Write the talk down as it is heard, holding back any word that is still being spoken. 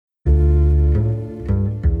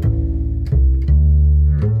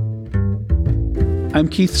I'm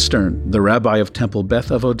Keith Stern, the Rabbi of Temple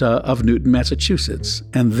Beth Avodah of Newton, Massachusetts,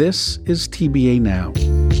 and this is TBA Now,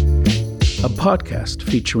 a podcast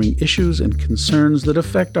featuring issues and concerns that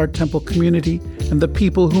affect our temple community and the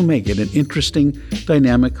people who make it an interesting,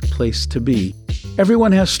 dynamic place to be.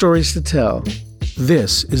 Everyone has stories to tell.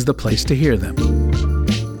 This is the place to hear them.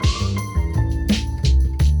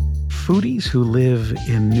 Foodies who live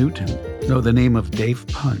in Newton know the name of Dave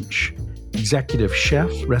Punch, executive chef,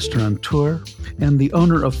 restaurateur, and the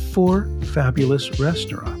owner of 4 fabulous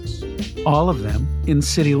restaurants, all of them in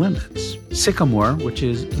city limits. Sycamore, which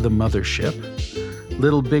is the mothership,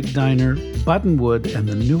 Little Big Diner, Buttonwood, and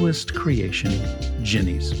the newest creation,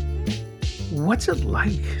 Ginny's. What's it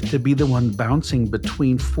like to be the one bouncing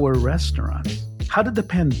between 4 restaurants? How did the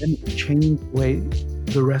pandemic change the way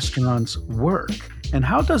the restaurants work? And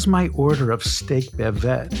how does my order of steak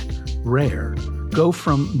bavette, rare, go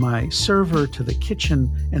from my server to the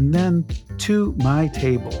kitchen and then to my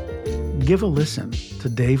table? Give a listen to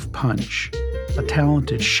Dave Punch, a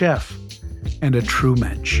talented chef and a true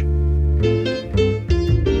mensch.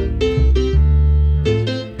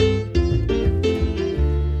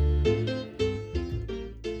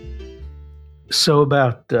 So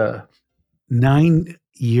about 9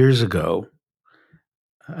 years ago,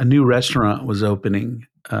 a new restaurant was opening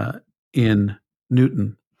in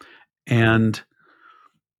Newton. And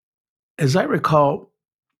as I recall,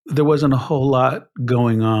 there wasn't a whole lot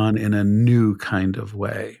going on in a new kind of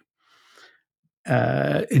way.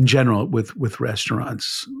 In general, with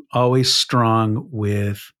restaurants, always strong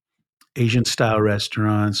with Asian-style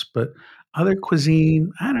restaurants, but other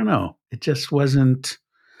cuisine, I don't know. It just wasn't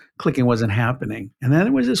clicking, wasn't happening. And then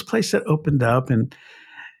there was this place that opened up, and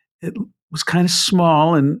it was kind of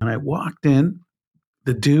small. And when I walked in,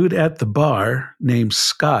 the dude at the bar named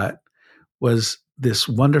Scott was this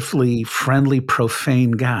wonderfully friendly,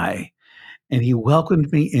 profane guy. And he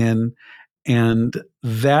welcomed me in. And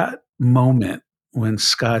that moment when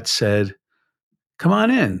Scott said, "Come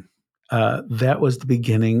on in," that was the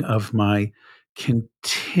beginning of my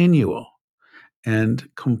continual and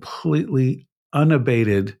completely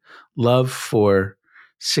unabated love for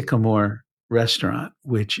Sycamore Restaurant,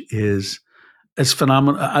 which is as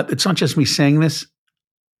phenomenal. It's not just me saying this.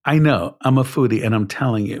 I know I'm a foodie, and I'm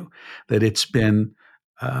telling you that it's been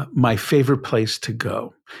my favorite place to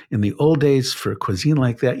go. In the old days, for cuisine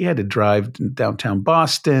like that, you had to drive to downtown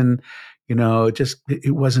Boston.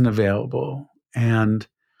 It wasn't available. And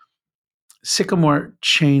Sycamore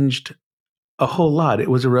changed a whole lot. It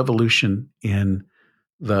was a revolution in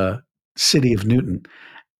the city of Newton.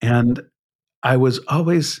 And I was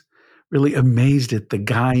always really amazed at the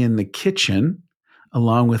guy in the kitchen,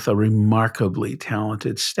 along with a remarkably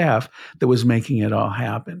talented staff that was making it all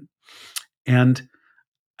happen. And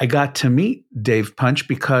I got to meet Dave Punch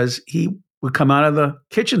because he would come out of the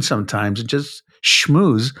kitchen sometimes and just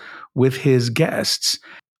schmooze with his guests.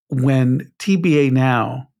 When TBA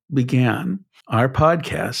Now began, our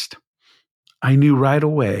podcast, I knew right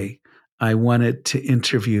away I wanted to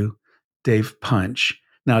interview Dave Punch.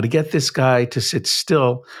 Now, to get this guy to sit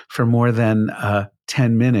still for more than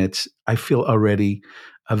 10 minutes, I feel already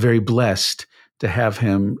very blessed to have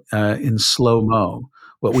him in slow-mo.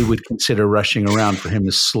 What we would consider rushing around, for him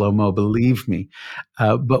is slow-mo, believe me.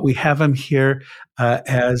 But we have him here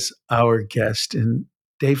as our guest. And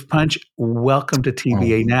Dave Punch, welcome to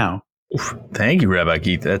TBA Now. Thank you, Rabbi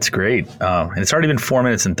Keith. That's great. And it's already been 4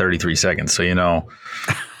 minutes and 33 seconds. So,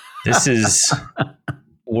 this is,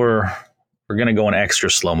 we're going to go in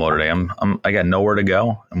extra slow-mo today. I got nowhere to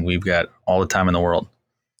go, and we've got all the time in the world.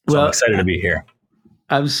 So I'm excited to be here.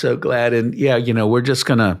 I'm so glad. And yeah, we're just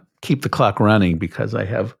going to keep the clock running because I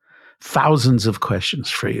have thousands of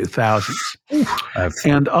questions for you, thousands.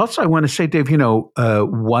 And also I want to say, Dave,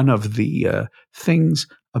 one of the things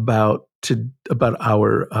about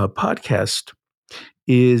our podcast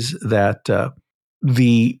is that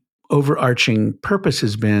the overarching purpose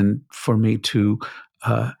has been for me to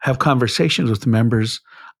have conversations with members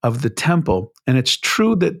of the temple. And it's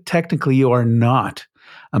true that technically you are not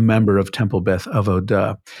a member of Temple Beth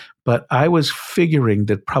Avodah, but I was figuring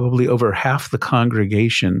that probably over half the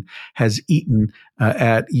congregation has eaten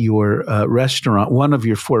at your restaurant, one of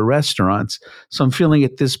your 4 restaurants. So I'm feeling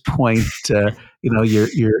at this point, you're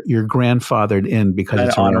grandfathered in because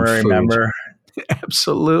it's an honorary member.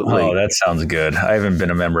 Absolutely. Oh, that sounds good. I haven't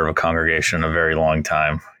been a member of a congregation in a very long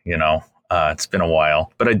time. It's been a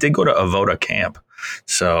while, but I did go to Avoda camp.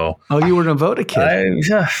 So, you were an Avoda kid?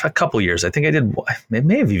 A couple of years. I think I did. It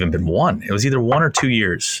may have even been 1. It was either 1 or 2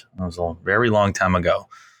 years. It was a very long time ago.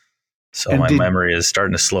 So my memory is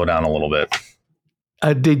starting to slow down a little bit.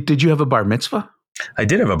 Did you have a bar mitzvah? I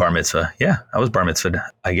did have a bar mitzvah. Yeah, I was bar mitzvahed.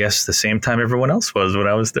 I guess the same time everyone else was when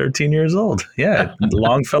I was 13 years old. Yeah,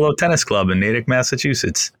 Longfellow Tennis Club in Natick,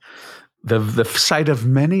 Massachusetts. The site of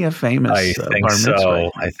many a I famous think bar mitzvah.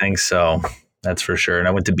 so. I think so. That's for sure. And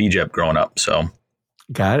I went to BJEP growing up. So,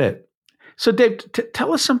 Got it. So, Dave,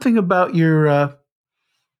 tell us something about your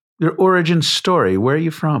origin story. Where are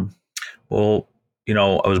you from? well,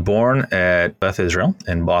 I was born at Beth Israel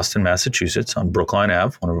in Boston, Massachusetts on Brookline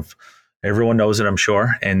Ave. Everyone knows it, I'm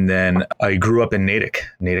sure. And then I grew up in Natick,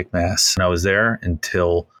 Mass. And I was there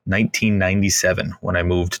until 1997 when I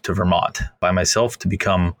moved to Vermont by myself to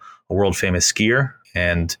become a world famous skier.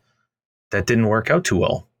 And that didn't work out too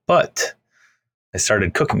well. But I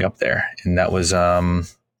started cooking up there. And that was, that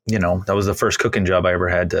was the first cooking job I ever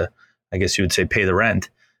had to, I guess you would say, pay the rent.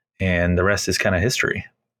 And the rest is kind of history.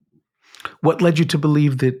 What led you to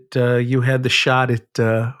believe that you had the shot at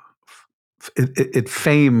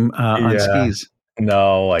fame on skis?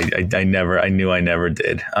 No, I knew I never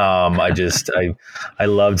did. I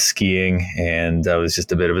loved skiing, and I was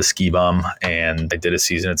just a bit of a ski bum, and I did a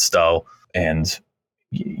season at Stowe, and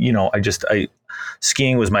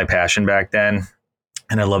skiing was my passion back then,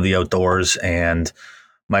 and I love the outdoors. And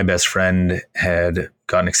my best friend had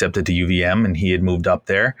gotten accepted to UVM, and he had moved up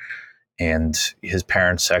there, and his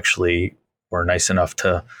parents actually were nice enough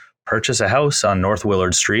to purchase a house on North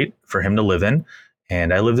Willard Street for him to live in,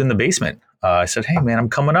 and I lived in the basement. I said, "Hey, man, I'm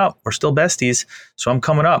coming up. We're still besties, so I'm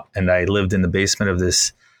coming up." And I lived in the basement of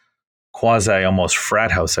this quasi almost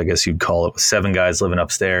frat house, I guess you'd call it, with 7 guys living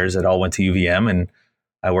upstairs that all went to UVM, and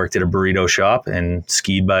I worked at a burrito shop and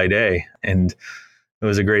skied by day, and it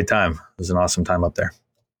was a great time. It was an awesome time up there.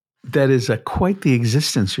 That is quite the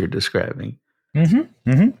existence you're describing.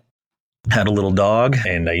 Mm-hmm. Mm-hmm. Had a little dog,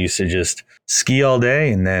 and I used to just ski all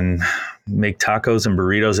day and then make tacos and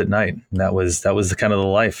burritos at night. And that was the kind of the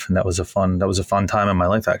life, and that was a fun time in my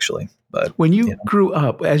life, actually. But when you grew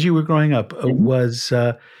up, as you were growing up,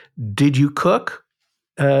 did you cook?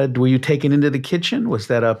 Were you taken into the kitchen? Was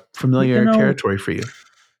that a familiar territory for you?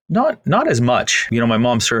 Not as much. My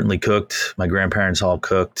mom certainly cooked. My grandparents all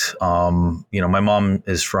cooked. My mom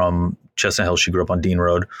is from Chestnut Hill. She grew up on Dean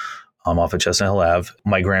Road. Off of Chestnut Hill Ave.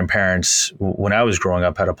 My grandparents, when I was growing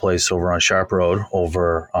up, had a place over on Sharp Road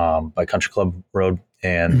over by Country Club Road.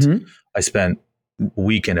 And I spent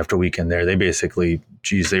weekend after weekend there. They basically,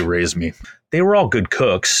 they raised me. They were all good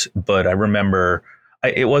cooks, but I remember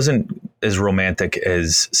it wasn't as romantic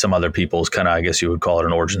as some other people's kind of, I guess you would call it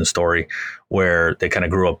an origin story, where they kind of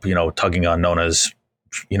grew up, tugging on Nona's,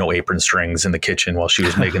 apron strings in the kitchen while she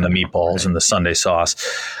was making the meatballs right. and the Sunday sauce.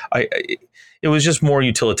 It was just more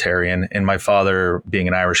utilitarian. And my father, being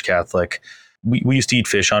an Irish Catholic, we used to eat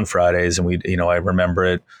fish on Fridays, and I remember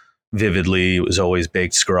it vividly. It was always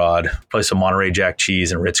baked scrod, probably some Monterey Jack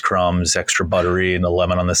cheese and Ritz crumbs, extra buttery, and a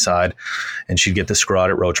lemon on the side. And she'd get the scrod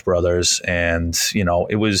at Roach Brothers, and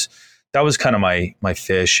that was kind of my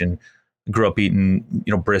fish. And grew up eating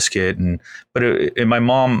brisket, but my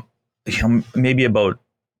mom, maybe about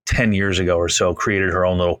 10 years ago or so, created her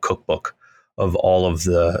own little cookbook of all of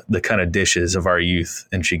the kind of dishes of our youth.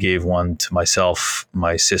 And she gave one to myself,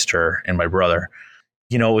 my sister, and my brother.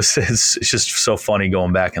 It's just so funny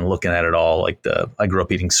going back and looking at it all. Like I grew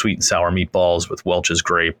up eating sweet and sour meatballs with Welch's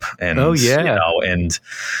grape. And, and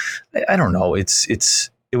I don't know, it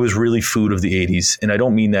was really food of the 80s. And I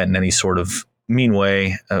don't mean that in any sort of mean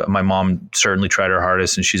way. My mom certainly tried her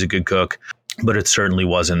hardest, and she's a good cook, but it certainly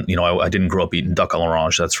wasn't, I didn't grow up eating duck à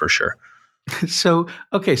l'orange, that's for sure. So,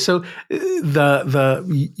 okay. So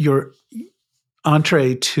your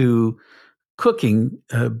entree to cooking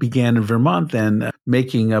began in Vermont, then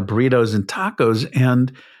making burritos and tacos.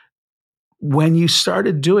 And when you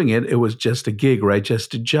started doing it, it was just a gig, right?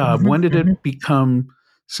 Just a job. Mm-hmm, when did it become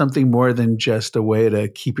something more than just a way to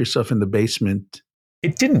keep yourself in the basement?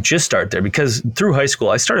 It didn't just start there, because through high school,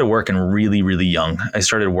 I started working really, really young. I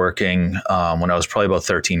started working when I was probably about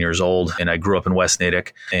 13 years old, and I grew up in West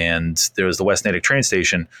Natick, and there was the West Natick train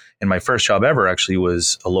station. And my first job ever actually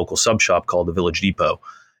was a local sub shop called the Village Depot.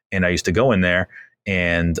 And I used to go in there,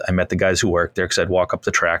 and I met the guys who worked there, because I'd walk up the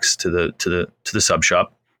tracks to the sub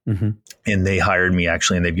shop. Mm-hmm. And they hired me,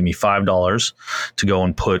 actually, and they'd give me $5 to go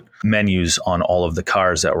and put menus on all of the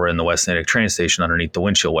cars that were in the West Natick train station underneath the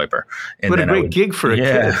windshield wiper. And what a great gig for a kid.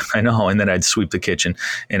 Yeah, I know. And then I'd sweep the kitchen,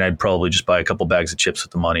 and I'd probably just buy a couple bags of chips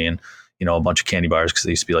with the money and, a bunch of candy bars, because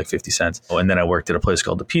they used to be like 50 cents. And then I worked at a place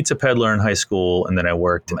called the Pizza Peddler in high school. And then I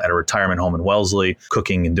worked at a retirement home in Wellesley,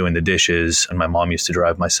 cooking and doing the dishes. And my mom used to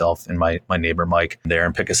drive myself and my neighbor Mike there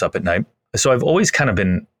and pick us up at night. So I've always kind of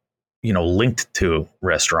been linked to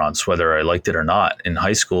restaurants, whether I liked it or not. In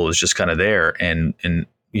high school, it was just kind of there. And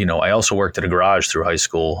I also worked at a garage through high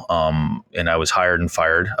school, and I was hired and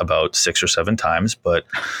fired about 6 or 7 times. But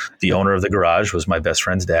the owner of the garage was my best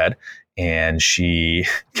friend's dad, and she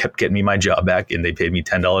kept getting me my job back, and they paid me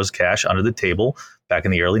 $10 cash under the table back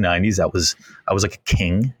in the early 90s. I was like a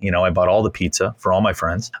king. I bought all the pizza for all my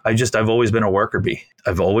friends. I've always been a worker bee.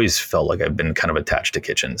 I've always felt like I've been kind of attached to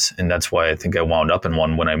kitchens. And that's why I think I wound up in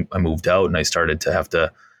one when I moved out and I started to have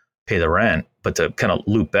to pay the rent. But to kind of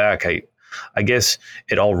loop back, I guess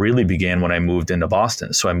it all really began when I moved into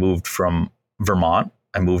Boston. So I moved from Vermont.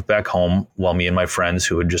 I moved back home while me and my friends,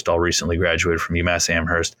 who had just all recently graduated from UMass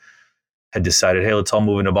Amherst, had decided, hey, let's all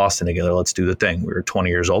move into Boston together. Let's do the thing. We were 20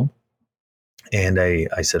 years old. And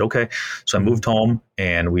I said, okay. So I moved home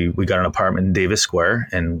and we got an apartment in Davis Square.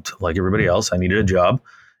 And like everybody else, I needed a job.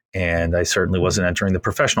 And I certainly wasn't entering the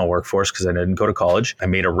professional workforce because I didn't go to college. I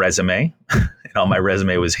made a resume, and on my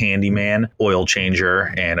resume was handyman, oil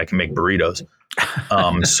changer, and I can make burritos.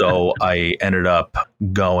 So I ended up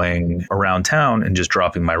going around town and just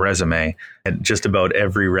dropping my resume at just about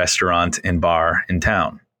every restaurant and bar in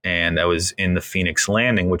town. And I was in the Phoenix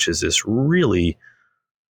Landing, which is this really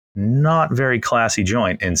not very classy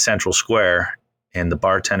joint in Central Square. And the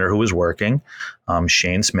bartender who was working,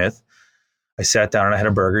 Shane Smith, I sat down and I had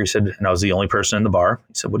a burger. He said, and I was the only person in the bar.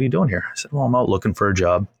 He said, what are you doing here? I said, well, I'm out looking for a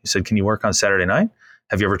job. He said, can you work on Saturday night?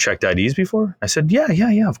 Have you ever checked IDs before? I said, yeah,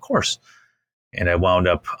 of course. And I wound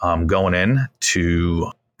up going in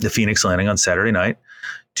to the Phoenix Landing on Saturday night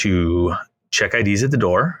to check IDs at the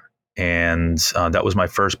door. And that was my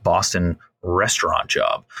first Boston restaurant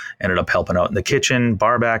job. Ended up helping out in the kitchen,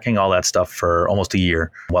 bar backing, all that stuff for almost a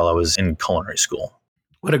year while I was in culinary school.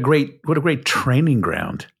 What a great training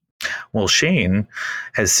ground. Well, Shane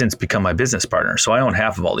has since become my business partner. So I own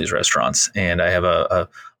half of all these restaurants, and I have a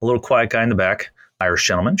little quiet guy in the back, Irish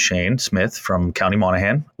gentleman, Shane Smith from County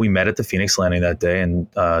Monaghan. We met at the Phoenix Landing that day, and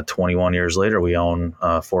 21 years later, we own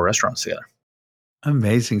 4 restaurants together.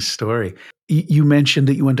 Amazing story. You mentioned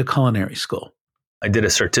that you went to culinary school. I did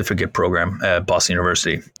a certificate program at Boston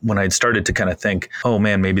University. When I'd started to kind of think, oh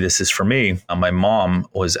man, maybe this is for me, my mom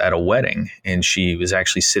was at a wedding and she was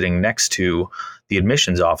actually sitting next to the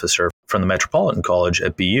admissions officer from the Metropolitan College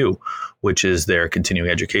at BU, which is their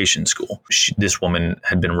continuing education school. This woman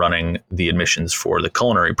had been running the admissions for the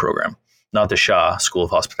culinary program, not the Shaw School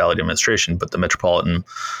of Hospitality Administration, but the Metropolitan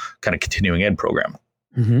kind of continuing ed program,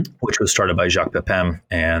 which was started by Jacques Pepin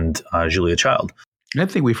and Julia Child. I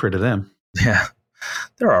think we've heard of them. Yeah.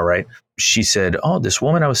 They're all right. She said, oh, this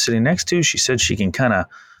woman I was sitting next to, she said she can kind of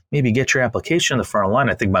maybe get your application in the front of the line.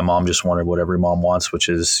 I think my mom just wanted what every mom wants, which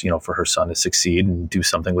is, for her son to succeed and do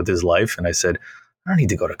something with his life. And I said, I don't need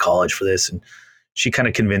to go to college for this. And she kind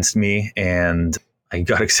of convinced me and I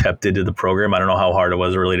got accepted to the program. I don't know how hard it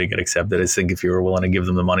was really to get accepted. I think if you were willing to give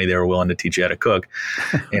them the money, they were willing to teach you how to cook.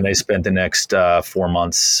 And I spent the next 4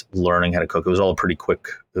 months learning how to cook. It was all pretty quick.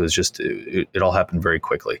 It was just, it all happened very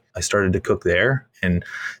quickly. I started to cook there and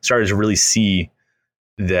started to really see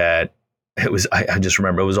that it was, I just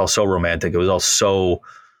remember it was all so romantic. It was all so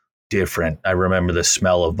different. I remember the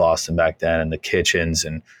smell of Boston back then and the kitchens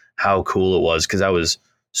and how cool it was because I was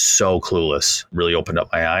so clueless. Really opened up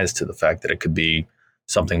my eyes to the fact that it could be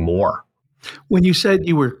something more. When you said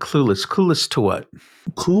you were clueless to what?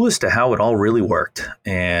 Clueless to how it all really worked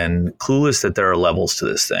and clueless that there are levels to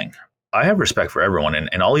this thing. I have respect for everyone and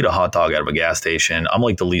I'll eat a hot dog out of a gas station. I'm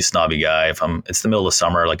like the least snobby guy. It's the middle of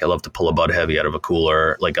summer, like I love to pull a Bud Heavy out of a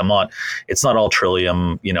cooler. Like it's not all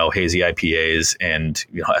Trillium, hazy IPAs and,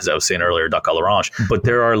 as I was saying earlier, Duck à l'Orange, but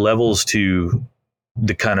there are levels to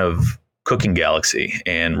the kind of cooking galaxy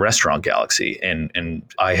and restaurant galaxy. And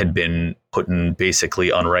I had been putting basically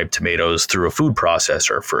unripe tomatoes through a food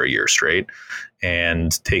processor for a year straight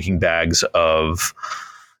and taking bags of,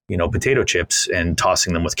 potato chips and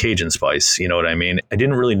tossing them with Cajun spice. You know what I mean? I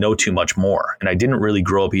didn't really know too much more. And I didn't really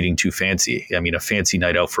grow up eating too fancy. I mean, a fancy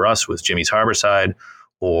night out for us was Jimmy's Harborside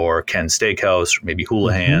or Ken's Steakhouse, or maybe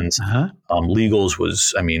Hula Hands. Legals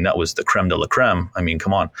was, that was the creme de la creme. I mean,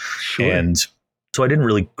 come on. Sure. And so I didn't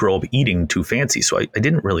really grow up eating too fancy. So I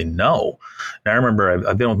didn't really know. And I remember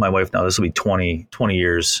I've been with my wife now. This will be 20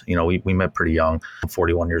 years. We met pretty young. I'm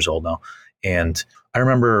 41 years old now. And I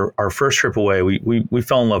remember our first trip away, we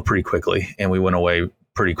fell in love pretty quickly. And we went away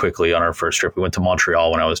pretty quickly on our first trip. We went to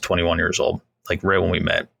Montreal when I was 21 years old, like right when we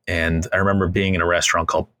met. And I remember being in a restaurant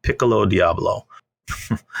called Piccolo Diablo.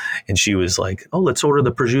 And she was like, oh, let's order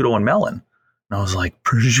the prosciutto and melon. And I was like,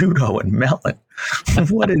 prosciutto and melon?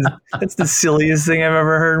 That's the silliest thing I've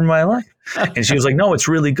ever heard in my life. And she was like, no, it's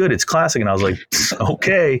really good. It's classic. And I was like,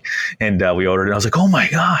 okay. And we ordered it. I was like, oh my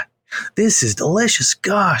God, this is delicious.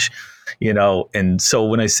 Gosh. And so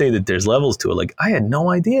when I say that there's levels to it, like I had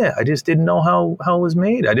no idea. I just didn't know how it was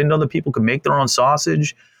made. I didn't know that people could make their own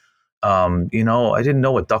sausage. I didn't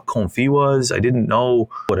know what duck confit was. I didn't know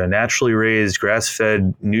what a naturally raised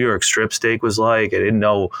grass-fed New York strip steak was like. I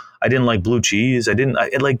didn't like blue cheese.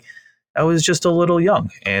 I was just a little young,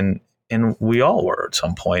 and we all were at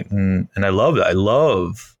some point. And I love it. I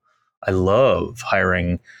love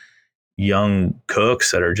hiring young cooks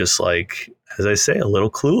that are just like, as I say, a little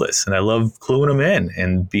clueless. And I love cluing them in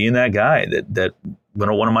and being that guy that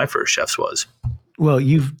one of my first chefs was. Well,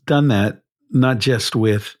 you've done that not just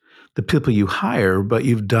with the people you hire, but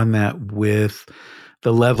you've done that with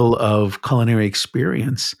the level of culinary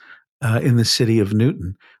experience in the city of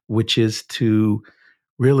Newton, which is to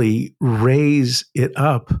really raise it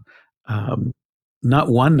up, not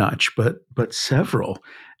one notch, but several.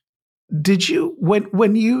 Did you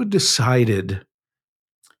when you decided?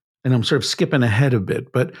 And I'm sort of skipping ahead a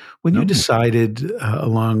bit, but when you decided,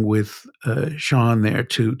 along with Sean there,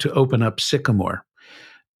 to open up Sycamore,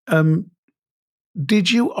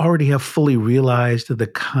 did you already have fully realized the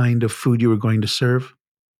kind of food you were going to serve?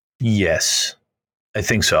 Yes, I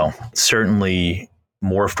think so. Certainly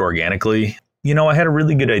morphed organically. I had a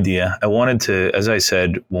really good idea. I wanted to, as I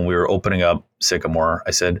said, when we were opening up Sycamore,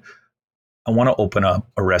 I said, I want to open up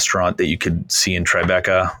a restaurant that you could see in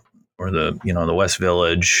Tribeca or the West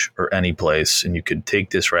Village or any place. And you could take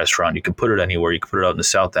this restaurant, you could put it anywhere. You could put it out in the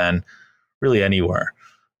South End, really anywhere,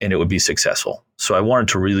 and it would be successful. So I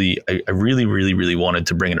really, really, really wanted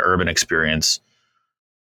to bring an urban experience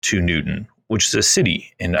to Newton, which is a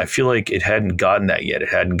city. And I feel like it hadn't gotten that yet. It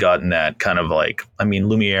hadn't gotten that kind of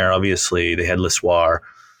Lumiere, obviously, they had Le Soir,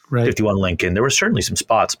 Right. 51 Lincoln. There were certainly some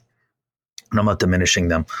spots, and I'm not diminishing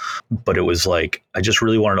them, but it was like, I just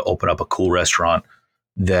really wanted to open up a cool restaurant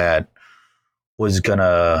that was going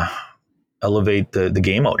to elevate the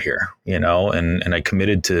game out here, and I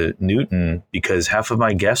committed to Newton because half of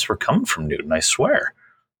my guests were coming from Newton. I swear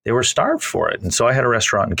they were starved for it. And so I had a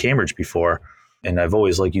restaurant in Cambridge before, and I've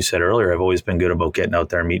always, like you said earlier, I've always been good about getting out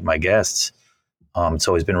there and meeting my guests. It's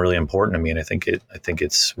always been really important to me. And I think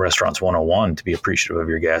it's restaurants 101 to be appreciative of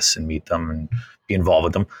your guests and meet them and be involved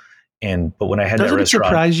with them. But when I had Doesn't that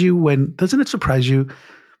restaurant, doesn't it surprise you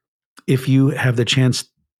if you have the chance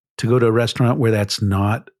to go to a restaurant where that's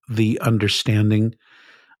not the understanding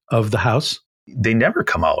of the house? they never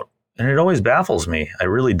come out, and it always baffles me. It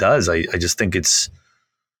really does. I just think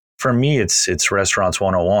for me, it's restaurants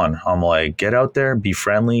 101. I'm like, get out there, be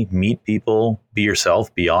friendly, meet people, be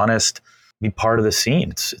yourself, be honest, be part of the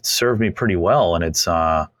scene. It's served me pretty well. And it's,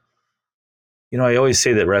 I always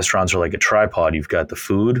say that restaurants are like a tripod. You've got the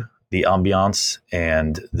food, the ambiance,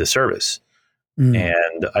 and the service.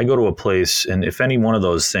 And I go to a place, and if any one of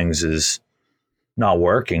those things is not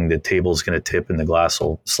working, the table's going to tip and the glass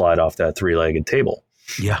will slide off that three-legged table.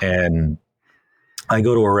 Yeah. And I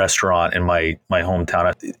go to a restaurant in my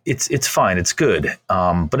hometown. It's fine. It's good.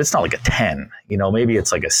 But it's not like a 10, maybe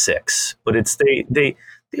it's like a 6, but they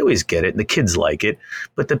always get it. And the kids like it,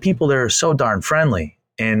 but the people there are so darn friendly,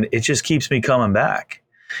 and it just keeps me coming back.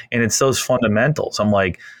 And it's those fundamentals. I'm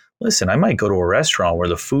like, listen, I might go to a restaurant where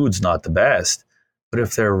the food's not the best, but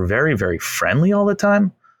if they're very, very friendly all the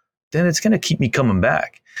time, then it's going to keep me coming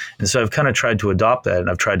back. And so I've kind of tried to adopt that, and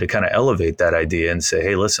I've tried to kind of elevate that idea and say,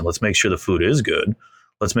 hey, listen, let's make sure the food is good.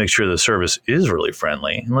 Let's make sure the service is really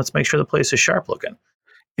friendly, and let's make sure the place is sharp looking.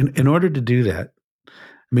 In order to do that, I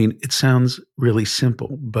mean, it sounds really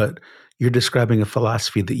simple, but you're describing a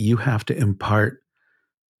philosophy that you have to impart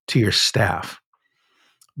to your staff.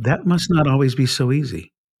 That must not always be so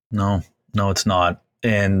easy. No, it's not.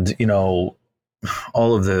 And,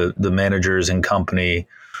 all of the managers in company,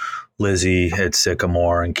 Lizzie at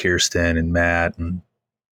Sycamore and Kirsten and Matt and,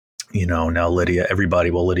 now Lydia, everybody.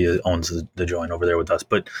 Well, Lydia owns the joint over there with us,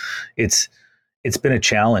 but it's been a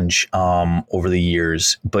challenge over the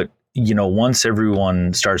years. But, once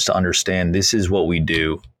everyone starts to understand this is what we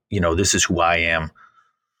do, this is who I am,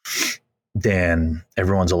 then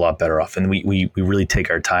everyone's a lot better off. And we really take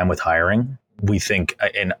our time with hiring. We think,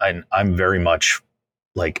 and I'm very much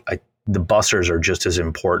like, the bussers are just as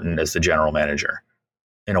important as the general manager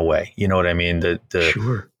in a way. You know what I mean?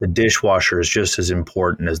 Sure. The dishwasher is just as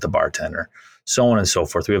important as the bartender, so on and so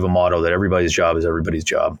forth. We have a motto that everybody's job is everybody's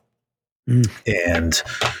job. And,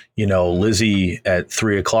 Lizzie at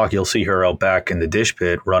 3:00, you'll see her out back in the dish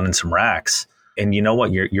pit running some racks. And you know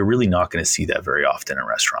what? You're really not going to see that very often in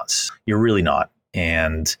restaurants. You're really not.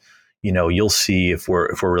 And, you'll see if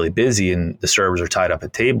we're really busy and the servers are tied up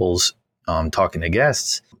at tables, talking to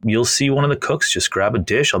guests, you'll see one of the cooks just grab a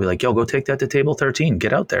dish. I'll be like, yo, go take that to table 13,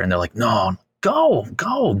 get out there. And they're like, no, go,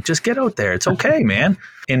 just get out there. It's okay, man.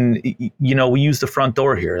 And we use the front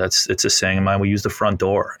door here. It's a saying of mine. We use the front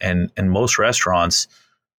door, and most restaurants,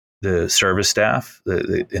 the service staff,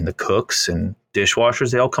 and the cooks and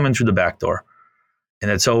dishwashers, they all come in through the back door, and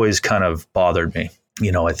it's always kind of bothered me.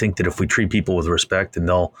 I think that if we treat people with respect, and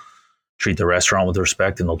they'll treat the restaurant with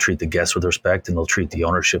respect, and they'll treat the guests with respect, and they'll treat the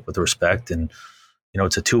ownership with respect, and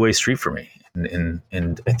it's a two-way street for me.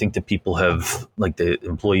 And I think that people have, like the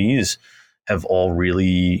employees, have all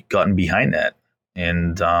really gotten behind that,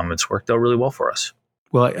 and it's worked out really well for us.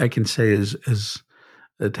 Well, I can say is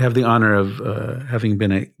to have the honor of having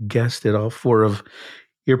been a guest at all 4 of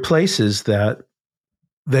your places, that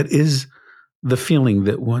is the feeling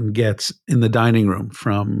that one gets in the dining room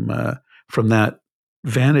from that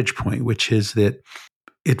vantage point, which is that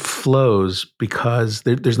it flows because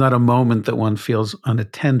there's not a moment that one feels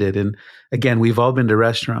unattended. And again, we've all been to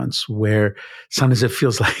restaurants where sometimes it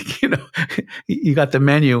feels like, you got the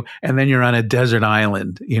menu and then you're on a desert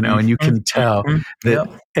island, and you can tell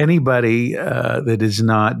that anybody that is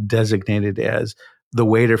not designated as the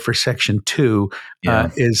waiter for section 2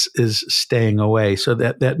 is staying away. So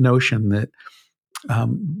that notion that,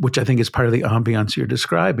 which I think is part of the ambiance you're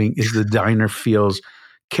describing, is the diner feels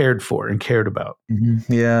cared for and cared about.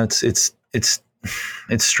 Mm-hmm. Yeah, it's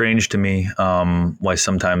strange to me why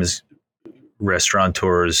sometimes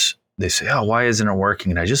restaurateurs, they say, "Oh, why isn't it working?"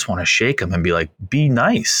 And I just want to shake them and be like, "Be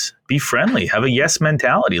nice, be friendly, have a yes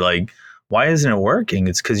mentality. Like, why isn't it working?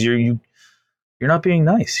 It's because you're not being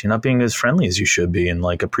nice. You're not being as friendly as you should be, and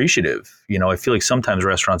like appreciative." I feel like sometimes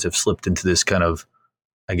restaurants have slipped into this kind of,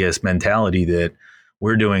 I guess, mentality that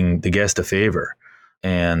we're doing the guest a favor.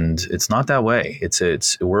 And it's not that way.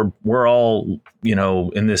 We're all,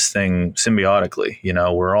 in this thing symbiotically.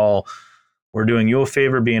 We're doing you a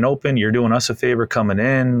favor being open. You're doing us a favor coming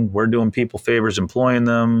in. We're doing people favors employing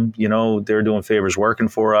them. They're doing favors working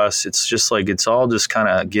for us. It's just like, it's all just kind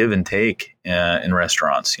of give and take in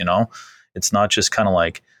restaurants. It's not just kind of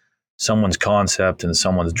like someone's concept and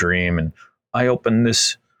someone's dream. And I open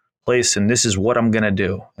this place and this is what I'm going to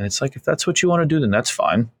do. And it's like, if that's what you want to do, then that's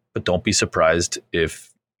fine. But don't be surprised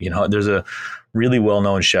if, there's a really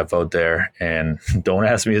well-known chef out there, and don't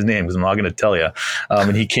ask me his name because I'm not going to tell you.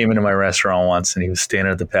 And he came into my restaurant once and he was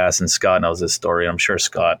standing at the pass, and Scott knows this story. And I'm sure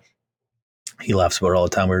Scott, he laughs about it all the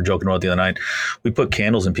time. We were joking about the other night. We put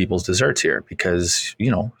candles in people's desserts here because,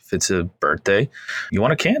 if it's a birthday, you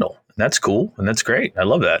want a candle. And that's cool. And that's great. I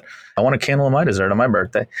love that. I want a candle in my dessert on my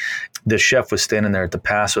birthday. The chef was standing there at the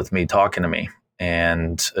pass with me, talking to me,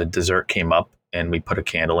 and a dessert came up. And we put a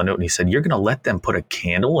candle in it, and he said, "You're going to let them put a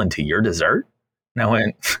candle into your dessert?" And I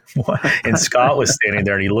went, "What?" And Scott was standing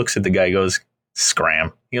there, and he looks at the guy, he goes,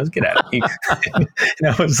 "Scram." He goes, "Get out." And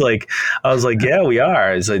I was like, "Yeah, we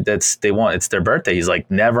are." It's like, it's their birthday. He's like,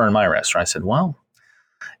 "Never in my restaurant." I said, "Well,"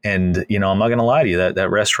 and I'm not going to lie to you, that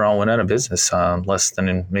restaurant went out of business less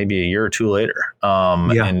than maybe a year or two later.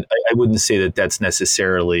 And I wouldn't say that that's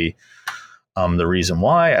necessarily the reason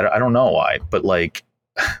why. I don't know why, but like,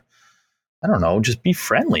 I don't know, just be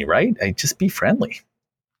friendly, right? Just be friendly.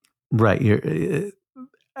 Right.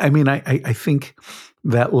 I think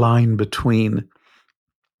that line between,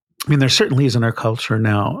 there certainly is in our culture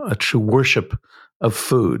now a true worship of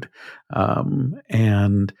food.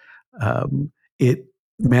 It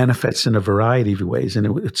manifests in a variety of ways.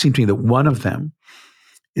 And it seemed to me that one of them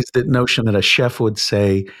is the notion that a chef would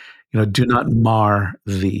say, do not mar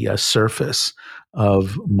the surface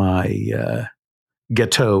of my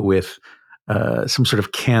gâteau with some sort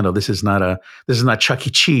of candle. This is not Chuck E.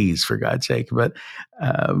 Cheese, for God's sake. But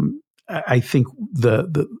I think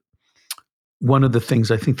the one of the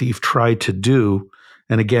things I think that you've tried to do,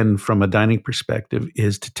 and again from a dining perspective,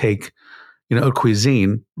 is to take haute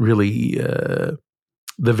cuisine, really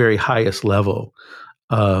the very highest level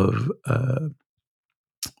of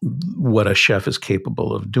what a chef is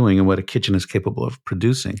capable of doing and what a kitchen is capable of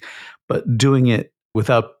producing, but doing it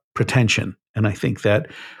without pretension. And I think that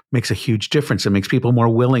makes a huge difference. It makes people more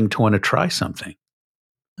willing to want to try something.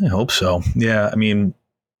 I hope so. Yeah.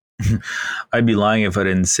 I'd be lying if I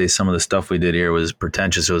didn't say some of the stuff we did here was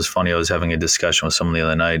pretentious. It was funny. I was having a discussion with someone the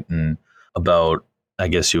other night and about, I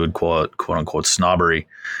guess you would call it, quote unquote, snobbery.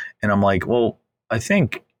 And I'm like, well, I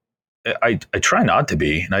think I try not to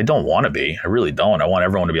be, and I don't want to be. I really don't. I want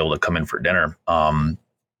everyone to be able to come in for dinner. And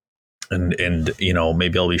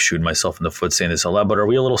maybe I'll be shooting myself in the foot saying this a lot, but are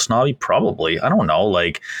we a little snobby? Probably. I don't know.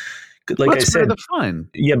 Like I said, the fun.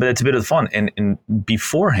 Yeah, but it's a bit of the fun. And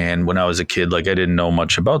beforehand, when I was a kid, like I didn't know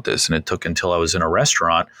much about this, and it took until I was in a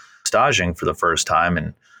restaurant staging for the first time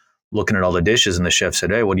and looking at all the dishes, and the chef said,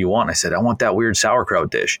 "Hey, what do you want?" I said, "I want that weird sauerkraut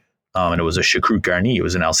dish." And it was a choucroute garni. It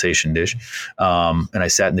was an Alsatian dish. And I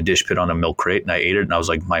sat in the dish pit on a milk crate and I ate it. And I was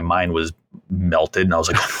like, my mind was melted. And I was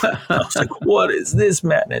like, what is this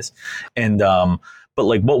madness? And, but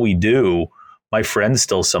like what we do, my friends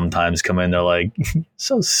still sometimes come in. They're like,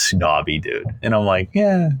 so snobby, dude. And I'm like,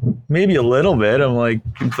 yeah, maybe a little bit. I'm like,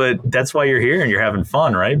 but that's why you're here and you're having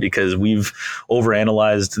fun, right? Because we've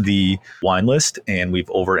overanalyzed the wine list and we've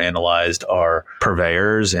overanalyzed our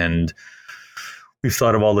purveyors and we've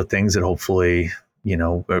thought of all the things that hopefully,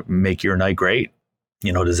 make your night great.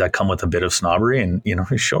 Does that come with a bit of snobbery? And,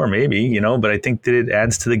 sure, maybe, but I think that it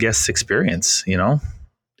adds to the guest's experience,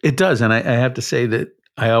 It does. And I have to say that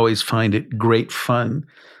I always find it great fun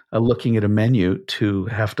looking at a menu to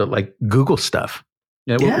have to like Google stuff.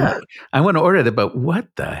 Yeah. I want to order that, but what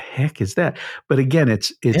the heck is that? But again,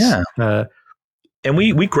 it's and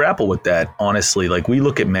we grapple with that, honestly. Like we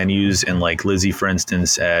look at menus and like Lizzie, for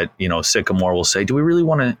instance, at, Sycamore will say, do we really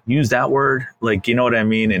want to use that word? Like, you know what I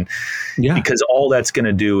mean? And because all that's going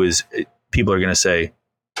to do is people are going to say,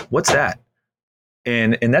 what's that?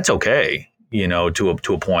 And that's okay. To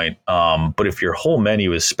a point. But if your whole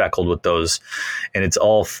menu is speckled with those and it's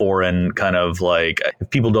all foreign kind of like, if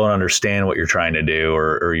people don't understand what you're trying to do,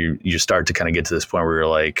 or you start to kind of get to this point where you're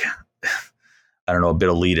like, I don't know, a bit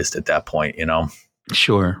elitist at that point,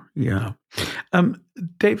 Sure. Yeah.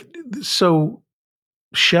 Dave, so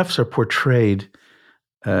chefs are portrayed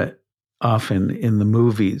often in the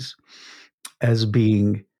movies as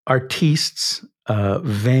being artistes,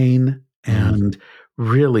 vain and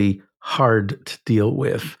really hard to deal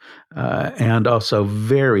with, and also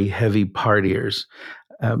very heavy partiers.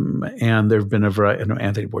 And there have been a variety.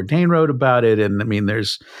 Anthony Bourdain wrote about it, and I mean,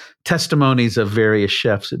 there's testimonies of various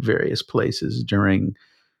chefs at various places during,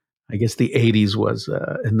 I guess, the 80s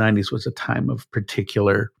and 90s was a time of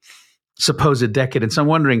particular supposed decadence. I'm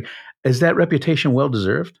wondering, is that reputation well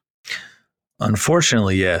deserved?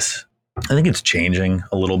 Unfortunately, yes. I think it's changing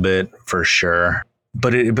a little bit for sure.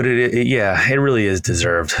 But it really is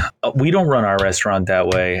deserved. We don't run our restaurant that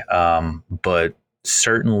way, but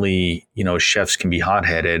certainly, chefs can be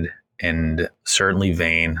hot-headed and certainly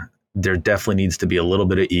vain. There definitely needs to be a little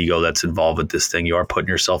bit of ego that's involved with this thing. You are putting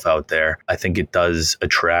yourself out there. I think it does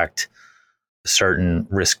attract a certain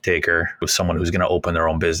risk taker with someone who's going to open their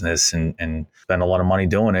own business and spend a lot of money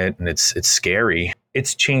doing it, and it's scary.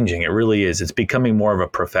 It's changing. It really is. It's becoming more of a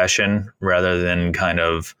profession rather than kind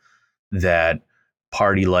of that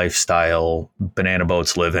party lifestyle, banana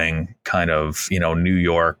boats living kind of, New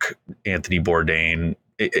York, Anthony Bourdain.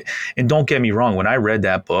 And don't get me wrong, when I read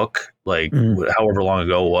that book, like however long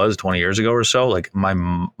ago it was, 20 years ago or so, like my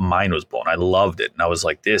mind was blown. I loved it. And I was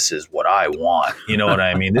like, this is what I want. You know what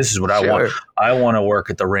I mean? This is what I want. I want to work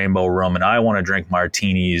at the Rainbow Room and I want to drink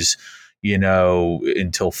martinis,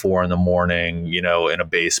 until 4 a.m, in a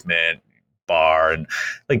basement bar. And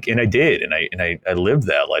I did. And I lived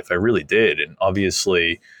that life. I really did. And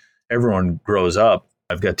obviously everyone grows up.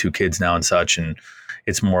 I've got 2 kids now and such. And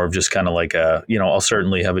it's more of just kind of like I'll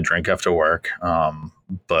certainly have a drink after work.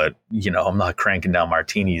 But I'm not cranking down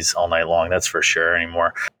martinis all night long. That's for sure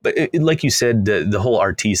anymore. But like you said, the whole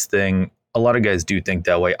artiste thing, a lot of guys do think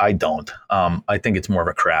that way. I don't. I think it's more of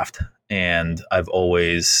a craft. And I've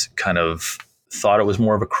always kind of thought it was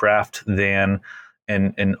more of a craft than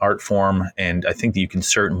an art form. And I think that you can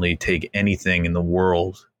certainly take anything in the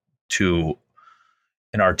world to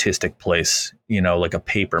an artistic place, like a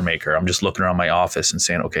paper maker. I'm just looking around my office and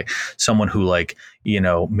saying, okay, someone who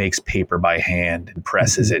makes paper by hand and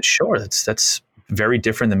presses it. Sure. That's very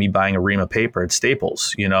different than me buying a ream of paper at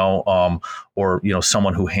Staples, or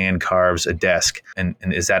someone who hand carves a desk. And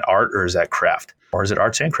is that art or is that craft? Or is it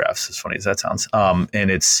arts and crafts? As funny as that sounds.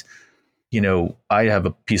 And it's, I have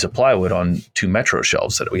a piece of plywood on 2 Metro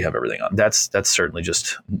shelves that we have everything on. That's certainly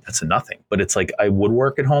that's a nothing. But it's like I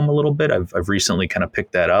woodwork at home a little bit. I've recently kind of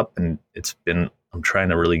picked that up, and I'm trying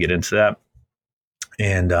to really get into that.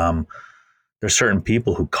 And there's certain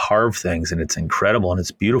people who carve things, and it's incredible and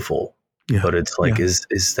it's beautiful. Yeah. But it's like, is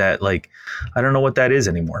that like, I don't know what that is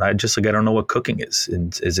anymore. I don't know what cooking is.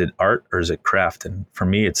 And is it art or is it craft? And for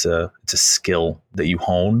me, it's a skill that you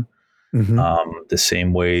hone. The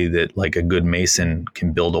same way that like a good mason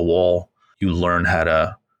can build a wall, you learn how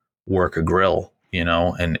to work a grill,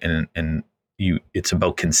 and it's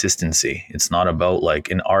about consistency. It's not about like,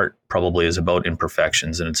 an art probably is about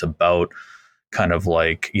imperfections, and it's about kind of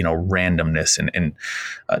like, randomness and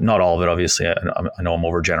not all of it, obviously. I know I'm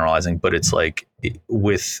overgeneralizing, but it's like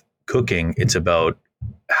with cooking, it's about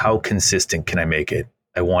how consistent can I make it?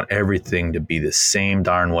 I want everything to be the same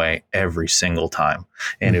darn way every single time.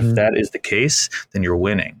 And if that is the case, then you're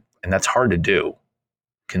winning. And that's hard to do.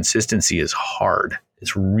 Consistency is hard.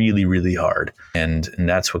 It's really, really hard. And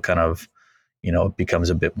that's what kind of, it becomes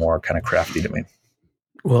a bit more kind of crafty to me.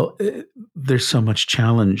 Well, there's so much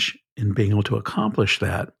challenge in being able to accomplish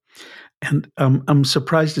that. And I'm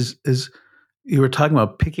surprised as you were talking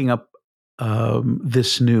about picking up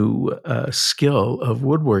this new skill of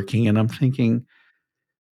woodworking, and I'm thinking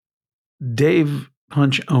Dave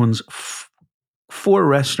Punch owns 4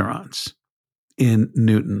 restaurants in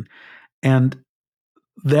Newton, and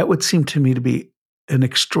that would seem to me to be an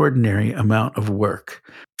extraordinary amount of work,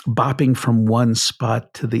 bopping from one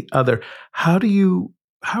spot to the other. How are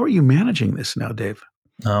you managing this now, Dave?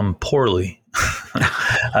 Poorly.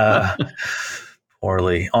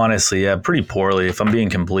 Poorly, honestly, yeah, pretty poorly. If I'm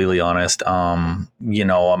being completely honest,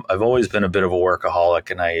 I've always been a bit of a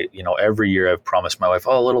workaholic, and every year I've promised my wife,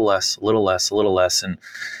 a little less, a little less, a little less, and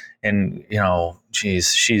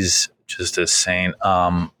geez, she's just a saint,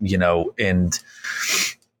 and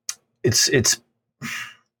it's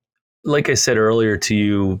like I said earlier to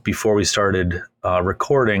you before we started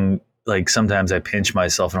recording. Like sometimes I pinch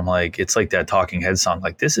myself, and I'm like, it's like that Talking Heads song.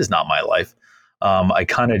 Like, this is not my life. I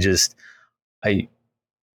kind of just.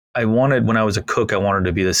 I wanted, when I was a cook, I wanted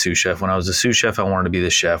to be the sous chef. When I was a sous chef, I wanted to be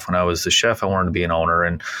the chef. When I was the chef, I wanted to be an owner.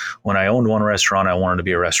 And when I owned one restaurant, I wanted to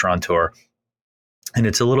be a restaurateur. And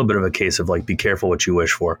it's a little bit of a case of like, be careful what you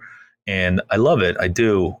wish for. And I love it. I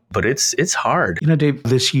do. But it's hard. Dave,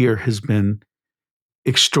 this year has been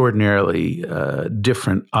extraordinarily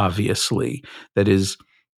different, obviously. That is,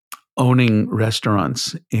 owning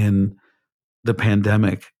restaurants in the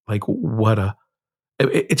pandemic, like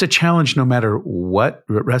it's a challenge no matter what.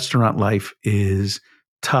 Restaurant life is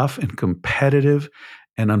tough and competitive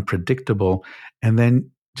and unpredictable. And then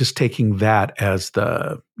just taking that as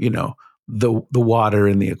the water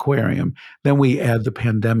in the aquarium. Then we add the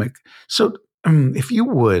pandemic. So if you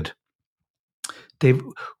would, Dave,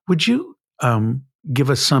 would you give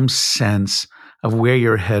us some sense of where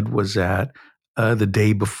your head was at the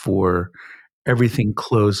day before everything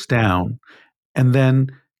closed down? And then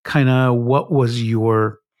kind of what was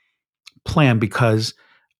your plan? Because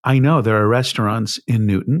I know there are restaurants in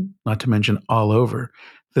Newton, not to mention all over,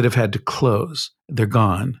 that have had to close. They're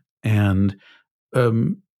gone. And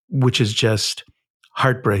which is just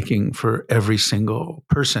heartbreaking for every single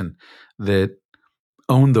person that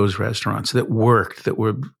owned those restaurants, that worked, that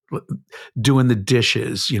were doing the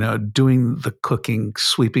dishes, doing the cooking,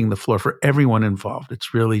 sweeping the floor, for everyone involved.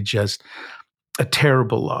 It's really just a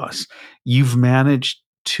terrible loss. You've managed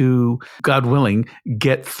to, God willing,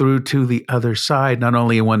 get through to the other side, not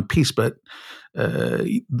only in one piece, but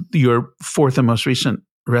your 4th and most recent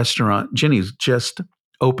restaurant, Ginny's, just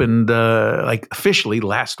opened officially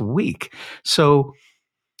last week. So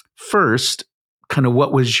first, kind of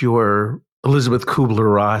what was your Elizabeth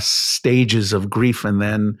Kubler-Ross stages of grief, and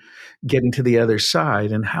then getting to the other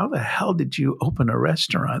side, and how the hell did you open a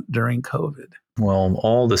restaurant during COVID? Well,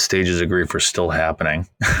 all the stages of grief are still happening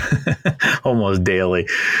almost daily,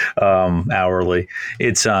 hourly.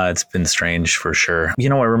 It's been strange for sure. I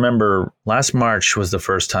remember last March was the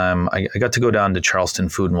first time I got to go down to Charleston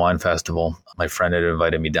Food and Wine Festival. My friend had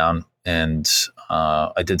invited me down, and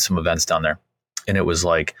I did some events down there. And it was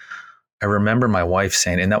like, I remember my wife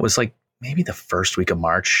saying, and that was like maybe the first week of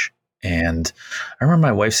March. And I remember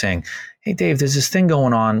my wife saying, "Hey, Dave, there's this thing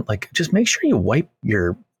going on. Like, just make sure you wipe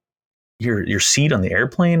your seat on the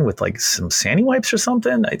airplane with like some Sandy wipes or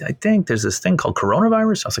something. I think there's this thing called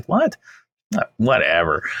coronavirus." I was like, "What?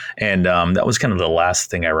 Whatever." And that was kind of the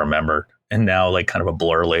last thing I remember. And now, like, kind of a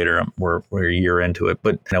blur later, we're a year into it.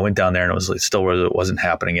 But I went down there, and it was like still it wasn't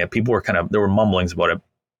happening yet. People were there were mumblings about it.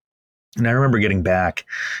 And I remember getting back,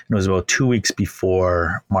 and it was about 2 weeks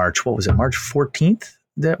before March. What was it? March 14th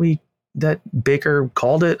that Baker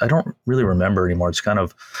called it. I don't really remember anymore. It's kind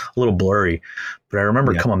of a little blurry, but I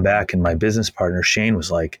remember coming back, and my business partner, Shane,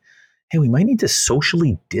 was like, "Hey, we might need to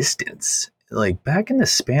socially distance, like back in the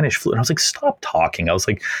Spanish flu." And I was like, "Stop talking." I was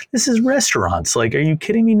like, "This is restaurants. Like, are you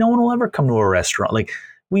kidding me? No one will ever come to a restaurant. Like,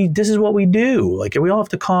 this is what we do. Like, we all have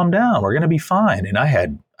to calm down. We're going to be fine." And I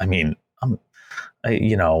had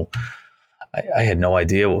no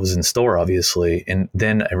idea what was in store, obviously. And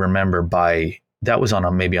then I remember that was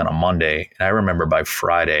maybe on a Monday. And I remember by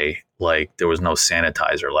Friday, like, there was no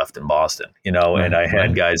sanitizer left in Boston, and I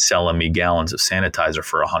had guys selling me gallons of sanitizer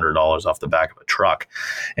for $100 off the back of a truck.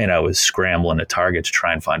 And I was scrambling to Target to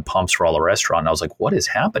try and find pumps for all the restaurant. And I was like, what is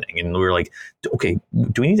happening? And we were like, okay,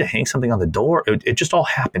 do we need to hang something on the door? It just all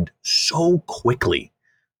happened so quickly.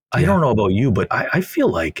 I don't know about you, but I feel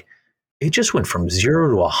like it just went from 0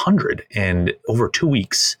 to 100 and over 2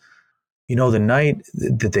 weeks. the night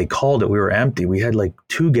that they called it, we were empty. We had like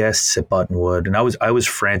 2 guests at Buttonwood, and I was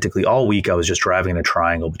frantically all week. I was just driving in a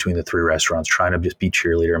triangle between the 3 restaurants, trying to just be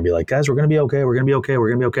cheerleader and be like, guys, we're going to be okay. We're going to be okay. We're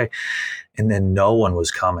going to be okay. And then no one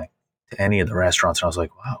was coming to any of the restaurants. And I was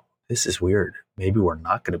like, wow, this is weird. Maybe we're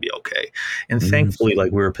not going to be okay. And thankfully,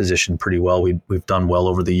 like, we were positioned pretty well. We've done well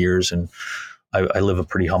over the years, and I live a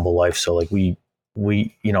pretty humble life. So like we,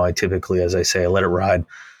 I typically, as I say, I let it ride.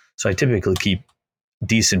 So I typically keep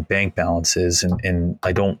decent bank balances, and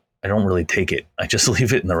I don't really take it. I just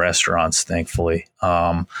leave it in the restaurants, thankfully.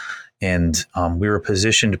 We were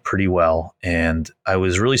positioned pretty well, and I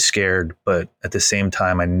was really scared, but at the same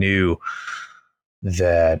time, I knew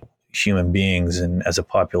that human beings and as a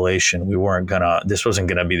population, this wasn't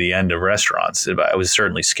gonna be the end of restaurants. I was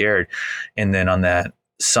certainly scared. And then on that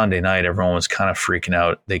Sunday night, everyone was kind of freaking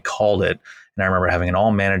out. They called it, and I remember having an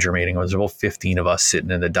all manager meeting. It was about 15 of us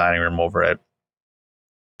sitting in the dining room over at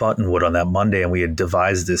Buttonwood on that Monday, and we had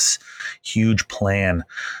devised this huge plan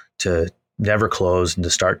to never close and to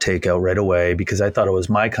start takeout right away, because I thought it was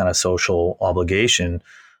my kind of social obligation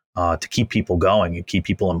to keep people going and keep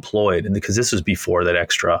people employed. And because this was before that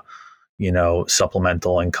extra,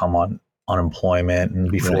 supplemental income on unemployment,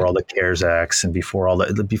 and before all the CARES Acts, and before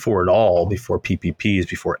PPPs,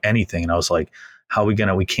 before anything. And I was like, how are we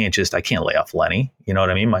I can't lay off Lenny. You know what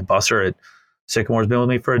I mean? My busser at Sycamore's been with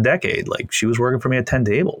me for a decade. Like, she was working for me at 10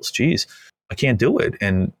 tables. Jeez, I can't do it.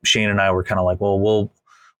 And Shane and I were kind of like, well,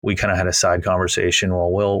 we kind of had a side conversation.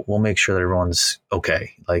 Well, we'll make sure that everyone's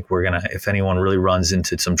okay. Like, if anyone really runs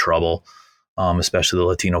into some trouble, especially the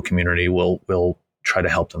Latino community, we'll try to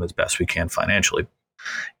help them as best we can financially.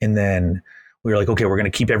 And then we were like, okay, we're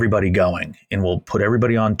going to keep everybody going, and we'll put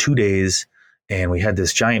everybody on 2 days. And we had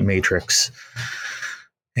this giant matrix.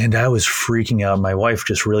 And I was freaking out. My wife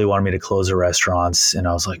just really wanted me to close the restaurants. And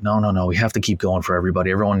I was like, no, we have to keep going for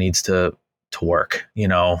everybody. Everyone needs to work,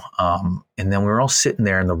 And then we were all sitting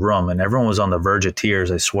there in the room, and everyone was on the verge of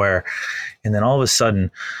tears, I swear. And then all of a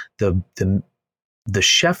sudden, the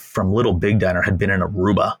chef from Little Big Diner had been in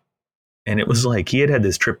Aruba. And it was like he had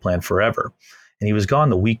this trip planned forever. And he was gone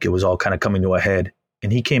the week it was all kind of coming to a head.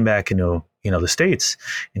 And he came back into the States,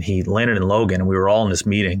 and he landed in Logan, and we were all in this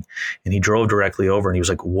meeting, and he drove directly over, and he was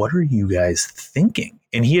like, what are you guys thinking?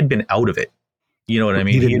 And he had been out of it. You know what I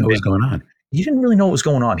mean? He didn't know what was going on. He didn't really know what was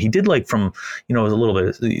going on. He did, like, from, a little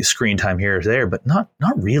bit of screen time here or there, but not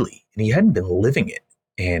really. And he hadn't been living it.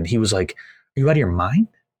 And he was like, are you out of your mind?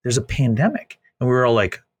 There's a pandemic. And we were all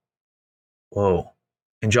like, whoa.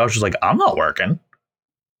 And Josh was like, I'm not working.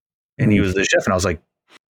 And he was the chef. And I was like,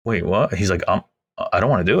 wait, what? He's like, I don't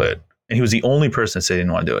want to do it. And he was the only person that said he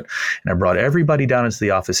didn't want to do it. And I brought everybody down into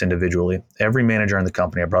the office individually, every manager in the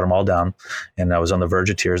company. I brought them all down, and I was on the verge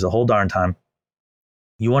of tears the whole darn time.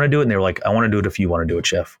 You want to do it? And they were like, I want to do it if you want to do it,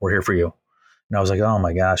 chef. We're here for you. And I was like, oh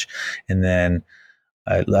my gosh. And then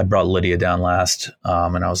I brought Lydia down last,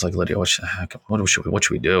 and I was like, Lydia, what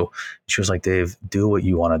should we do? She was like, Dave, do what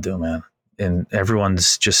you want to do, man. And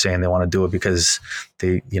everyone's just saying they want to do it because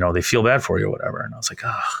they feel bad for you or whatever. And I was like,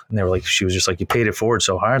 and they were like, she was just like, you paid it forward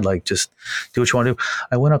so hard. Like, just do what you want to do.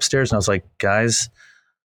 I went upstairs and I was like, guys,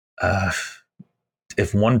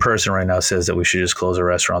 if one person right now says that we should just close our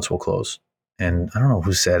restaurants, we'll close. And I don't know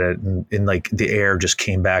who said it. And like the air just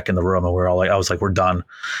came back in the room, and I was like, we're done.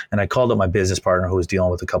 And I called up my business partner who was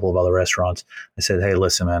dealing with a couple of other restaurants. I said, hey,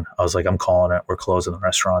 listen, man, I was like, I'm calling it. We're closing the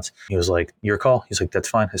restaurants. He was like, your call. He's like, that's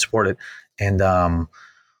fine. I support it. And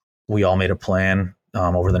we all made a plan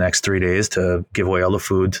over the next 3 days to give away all the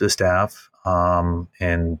food to the staff, and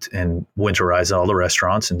winterize all the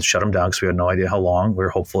restaurants and shut them down, because we had no idea how long. We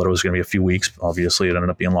were hopeful that it was going to be a few weeks. Obviously, it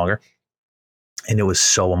ended up being longer. And it was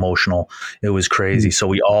so emotional. It was crazy. Mm-hmm. So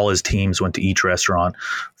we all as teams went to each restaurant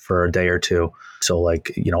for a day or two. So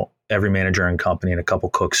like, every manager and company and a couple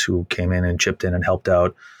cooks who came in and chipped in and helped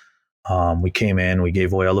out. We came in, we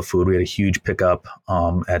gave away all the food. We had a huge pickup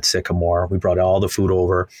at Sycamore. We brought all the food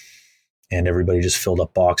over, and everybody just filled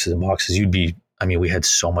up boxes and boxes. We had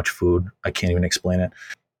so much food. I can't even explain it.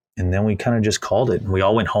 And then we kind of just called it, and we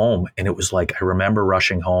all went home. And it was like, I remember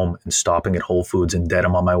rushing home and stopping at Whole Foods in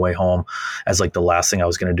Dedham on my way home as like the last thing I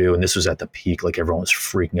was going to do. And this was at the peak, like everyone was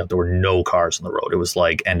freaking out. There were no cars on the road. It was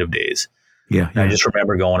like end of days. Yeah. And I just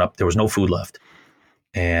remember going up, there was no food left.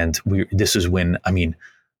 And this is when,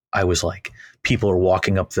 I was like, people are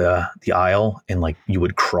walking up the aisle, and like you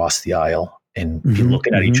would cross the aisle and be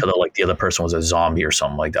looking at each other like the other person was a zombie or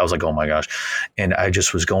something like that. I was like, oh my gosh. And I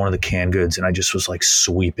just was going to the canned goods, and I just was like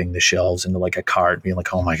sweeping the shelves into like a cart, being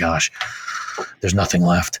like, oh my gosh, there's nothing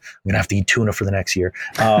left. I'm going to have to eat tuna for the next year.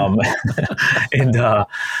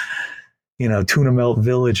 Tuna melt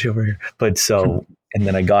village over here. But so, and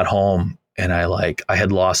then I got home, And I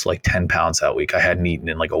had lost like 10 pounds that week. I hadn't eaten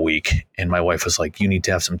in like a week. And my wife was like, you need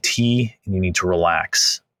to have some tea and you need to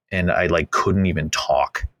relax. And I like couldn't even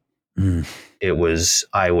talk. Mm.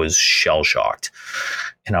 I was shell shocked.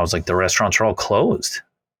 And I was like, the restaurants are all closed.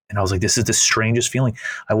 And I was like, this is the strangest feeling.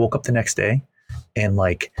 I woke up the next day and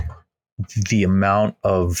like the amount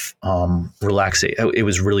of relaxation, it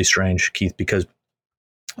was really strange, Keith, because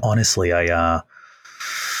honestly,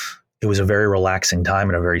 it was a very relaxing time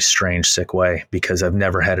in a very strange, sick way, because I've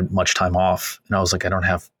never had much time off. And I was like, I don't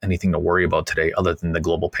have anything to worry about today other than the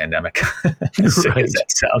global pandemic. As sick as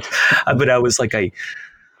that sounds. But I was like, I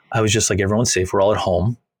was just like, everyone's safe. We're all at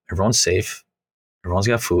home. Everyone's safe. Everyone's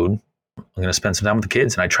got food. I'm going to spend some time with the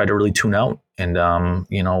kids. And I tried to really tune out. And,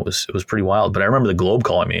 it was pretty wild. But I remember the Globe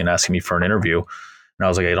calling me and asking me for an interview. And I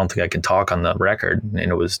was like, I don't think I can talk on the record. And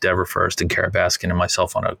it was Deborah First and Kara Baskin and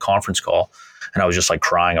myself on a conference call. And I was just like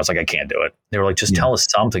crying. I was like, I can't do it. They were like, just tell us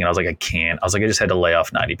something. And I was like, I can't. I was like, I just had to lay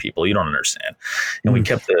off 90 people. You don't understand. And we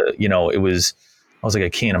kept I was like, I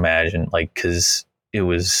can't imagine, like, because it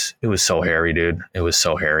was so hairy, dude. It was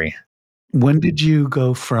so hairy. When did you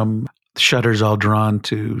go from shutters all drawn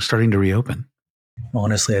to starting to reopen?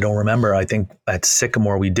 Honestly, I don't remember. I think at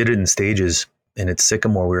Sycamore, we did it in stages. And at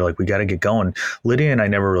Sycamore, we were like, we got to get going. Lydia and I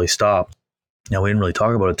never really stopped. Now, we didn't really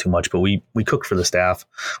talk about it too much, but we cooked for the staff.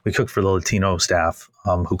 We cooked for the Latino staff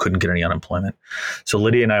who couldn't get any unemployment. So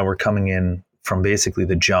Lydia and I were coming in from basically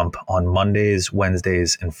the jump on Mondays,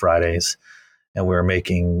 Wednesdays, and Fridays. And we were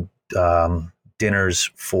making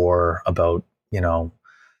dinners for about,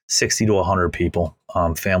 60 to 100 people,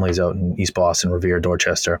 families out in East Boston, Revere,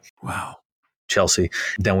 Dorchester. Wow. Chelsea.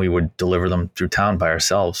 Then we would deliver them through town by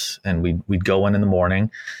ourselves. And we'd go in the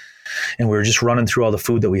morning. And we were just running through all the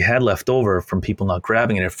food that we had left over from people not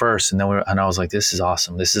grabbing it at first. And I was like, this is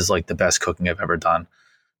awesome. This is like the best cooking I've ever done.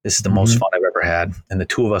 This is the most fun I've ever had. And the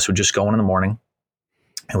two of us would just go in the morning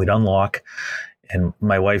and we'd unlock. And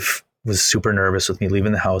my wife was super nervous with me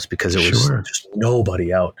leaving the house because it was just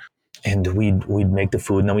nobody out. And we'd make the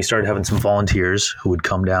food. And then we started having some volunteers who would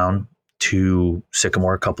come down to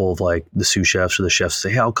Sycamore, a couple of like the sous chefs or the chefs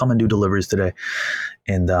say, hey, I'll come and do deliveries today.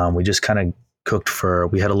 And we just kind of cooked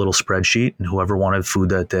we had a little spreadsheet, and whoever wanted food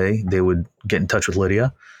that day, they would get in touch with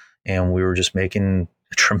Lydia, and we were just making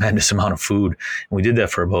a tremendous amount of food. And we did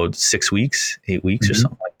that for about 6 weeks, 8 weeks or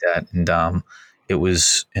something like that. And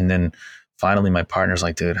and then finally my partner's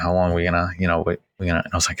like, dude, how long are we gonna, and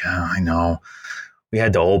I was like, I know. We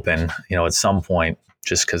had to open, at some point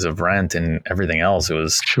just because of rent and everything else. It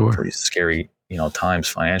was pretty scary, times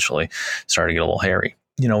financially. Started to get a little hairy.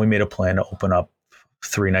 We made a plan to open up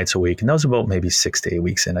 3 nights a week. And that was about maybe 6 to 8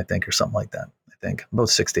 weeks in, I think, or something like that. I think about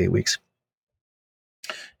 6 to 8 weeks.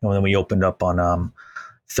 And then we opened up on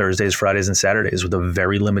Thursdays, Fridays, and Saturdays with a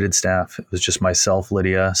very limited staff. It was just myself,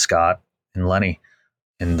 Lydia, Scott, and Lenny.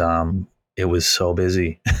 And it was so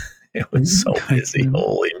busy. It was so busy.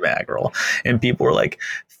 Holy mackerel. And people were like,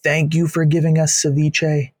 thank you for giving us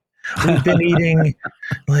ceviche. We've been eating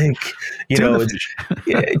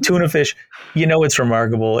tuna fish. It's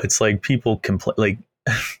remarkable. It's like people complain, like,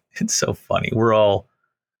 it's so funny. We're all,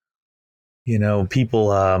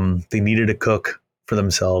 people, they needed a cook for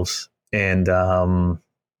themselves. And,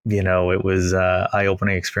 it was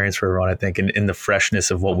eye-opening experience for everyone, I think. And the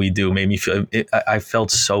freshness of what we do made me feel, I felt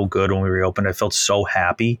so good when we reopened. I felt so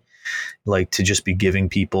happy, like, to just be giving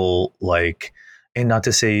people, like, and not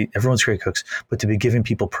to say everyone's great cooks, but to be giving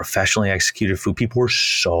people professionally executed food. People were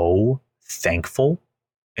so thankful.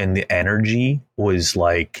 And the energy was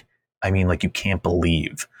like, you can't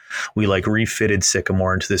believe. We like refitted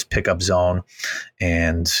Sycamore into this pickup zone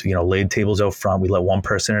and, laid tables out front. We let one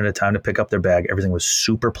person at a time to pick up their bag. Everything was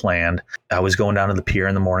super planned. I was going down to the pier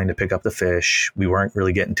in the morning to pick up the fish. We weren't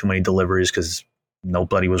really getting too many deliveries because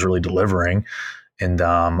nobody was really delivering. And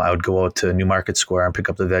I would go out to Newmarket Square and pick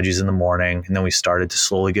up the veggies in the morning. And then we started to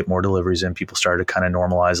slowly get more deliveries in. People started to kind of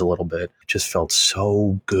normalize a little bit. It just felt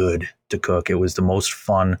so good to cook. It was the most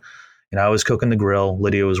fun. And I was cooking the grill.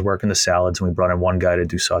 Lydia was working the salads, and we brought in one guy to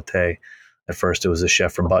do saute. At first, it was a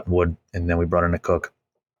chef from Buttonwood, and then we brought in a cook.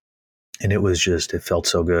 And it felt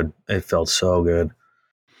so good. It felt so good.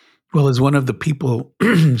 Well, as one of the people,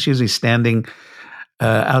 standing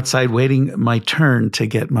outside waiting my turn to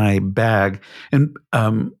get my bag. And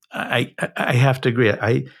I have to agree.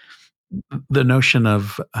 The notion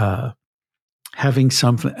of having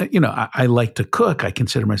something, I like to cook. I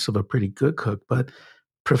consider myself a pretty good cook, but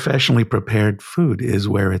professionally prepared food is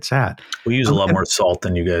where it's at. We use a lot more salt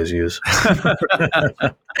than you guys use. It's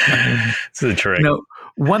the trick.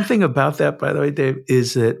 One thing about that, by the way, Dave,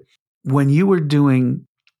 is that when you were doing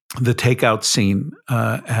the takeout scene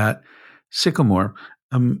at Sycamore,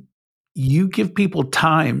 you give people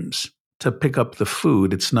times to pick up the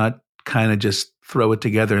food. It's not kind of just throw it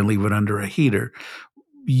together and leave it under a heater.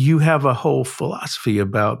 You have a whole philosophy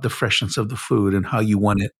about the freshness of the food and how you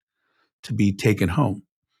want it to be taken home.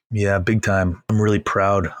 Yeah, big time. I'm really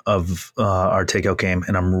proud of our takeout game,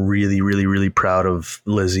 and I'm really, really, really proud of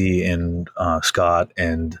Lizzie and Scott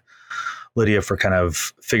and Lydia for kind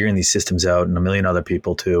of figuring these systems out, and a million other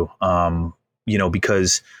people too.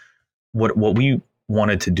 Because what we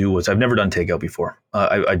wanted to do was, I've never done takeout before.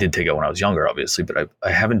 I did takeout when I was younger, obviously, but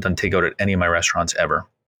I haven't done takeout at any of my restaurants ever.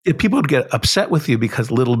 People would get upset with you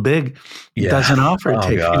because Little Big doesn't offer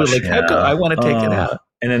takeout. Gosh, like, I want to take it out.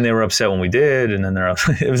 And then they were upset when we did, and then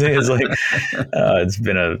it was like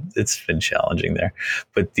it's been challenging there.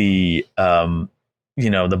 But the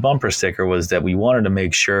bumper sticker was that we wanted to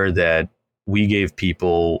make sure that we gave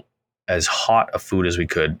people as hot a food as we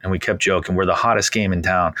could, and we kept joking we're the hottest game in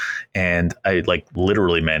town, and I like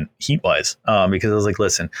literally meant heat wise, because I was like,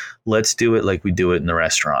 listen, let's do it like we do it in the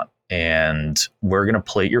restaurant, and we're gonna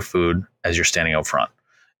plate your food as you're standing out front.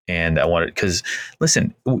 And I wanted, because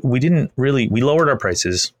listen, we lowered our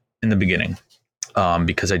prices in the beginning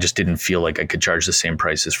because I just didn't feel like I could charge the same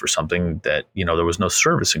prices for something that, there was no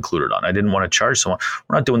service included on. I didn't want to charge someone.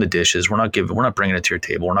 We're not doing the dishes. We're not bringing it to your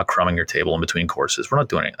table. We're not crumbing your table in between courses. We're not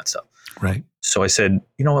doing any of that stuff. Right. So I said,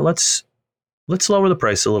 you know what, let's lower the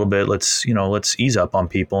price a little bit. Let's ease up on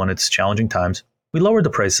people, and it's challenging times. We lowered the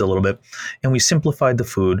prices a little bit, and we simplified the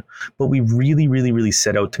food, but we really, really, really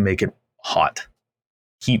set out to make it hot.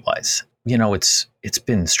 Heat wise, it's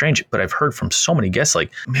been strange, but I've heard from so many guests,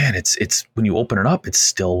 like, man, it's when you open it up, it's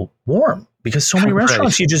still warm, because so many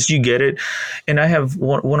restaurants, you get it. And I have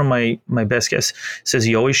one of my best guests says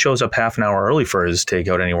he always shows up half an hour early for his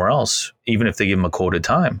takeout anywhere else, even if they give him a quoted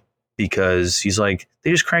time, because he's like,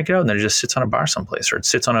 they just crank it out and then it just sits on a bar someplace, or it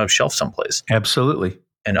sits on a shelf someplace. Absolutely.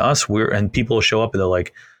 And and people will show up and they're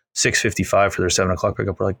like 6:55 for their 7:00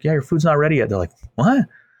 pickup. We're like, yeah, your food's not ready yet. They're like, what?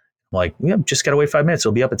 Like, we have just got to wait 5 minutes.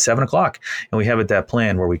 It'll be up at 7:00. And we have it that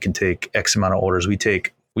plan where we can take X amount of orders. We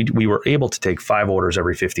were able to take 5 orders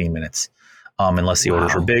every 15 minutes. Unless the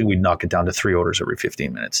orders were big, we'd knock it down to 3 orders every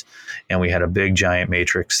 15 minutes. And we had a big giant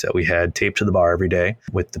matrix that we had taped to the bar every day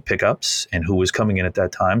with the pickups and who was coming in at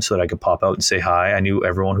that time, so that I could pop out and say hi. I knew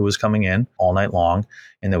everyone who was coming in all night long.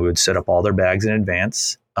 And then we would set up all their bags in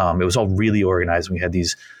advance. It was all really organized. We had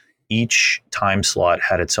each time slot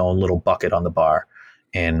had its own little bucket on the bar.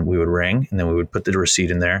 And we would ring, and then we would put the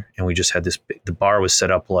receipt in there, and we just had the bar was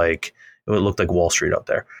set up like it looked like Wall Street out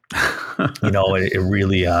there. It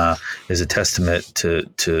really is a testament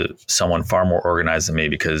to someone far more organized than me,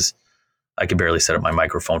 because I could barely set up my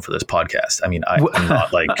microphone for this podcast. I mean, I'm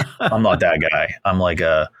not that guy. I'm like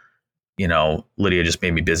Lydia just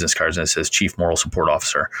made me business cards and it says Chief Moral Support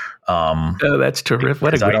Officer. Oh, that's terrific.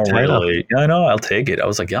 What a great title. I know, I'll take it. I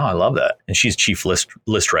was like, yeah, I love that. And she's chief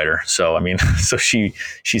list writer. So, I mean, so she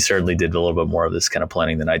certainly did a little bit more of this kind of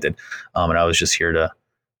planning than I did. And I was just here to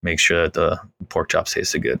make sure that the pork chops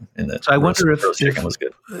tasted good. And so I wonder if chicken was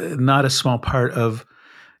good. Not a small part of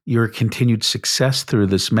your continued success through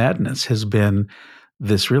this madness has been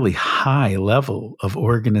this really high level of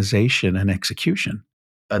organization and execution.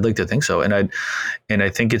 I'd like to think so. And I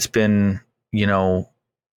think it's been, the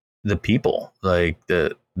people, like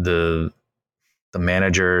the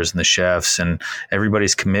managers and the chefs and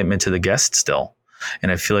everybody's commitment to the guests still.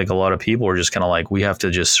 And I feel like a lot of people were just kind of like, we have to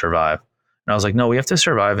just survive. And I was like, no, we have to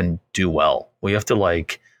survive and do well. We have to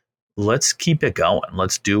let's keep it going.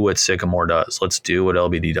 Let's do what Sycamore does. Let's do what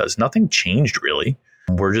LBD does. Nothing changed really.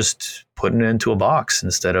 We're just putting it into a box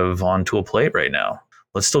instead of onto a plate right now.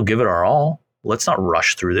 Let's still give it our all. Let's not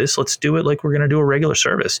rush through this. Let's do it like we're going to do a regular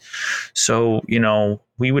service. So,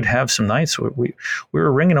 we would have some nights where we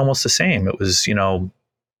were ringing almost the same. It was,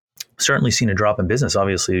 certainly seen a drop in business,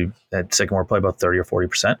 obviously at Sycamore, probably about 30 or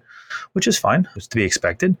 40%, which is fine. It's to be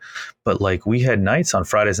expected. But we had nights on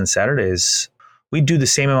Fridays and Saturdays, we'd do the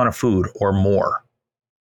same amount of food or more,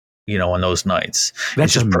 on those nights.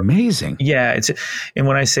 That's just amazing. Yeah. And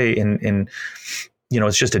when I say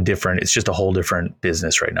it's just a whole different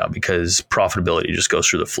business right now, because profitability just goes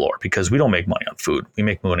through the floor, because we don't make money on food. We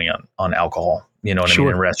make money on alcohol, you know what I mean?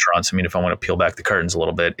 In restaurants. I mean, if I want to peel back the curtains a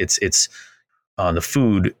little bit, it's the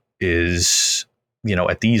food is,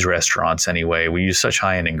 at these restaurants anyway, we use such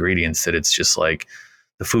high end ingredients that it's just like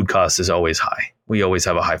the food cost is always high. We always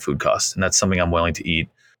have a high food cost, and that's something I'm willing to eat,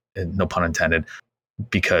 and no pun intended,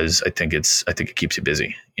 because I think it keeps you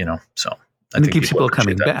busy, so And it keeps people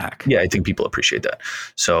coming back. Yeah, I think people appreciate that.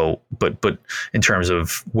 So, but in terms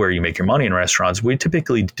of where you make your money in restaurants, we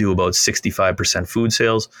typically do about 65% food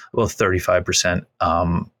sales, about 35%,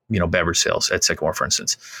 beverage sales at Sycamore, for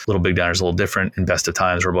instance. Little Big Diner is a little different. In Best of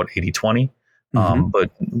Times, we're about 80-20,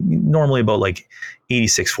 but normally about like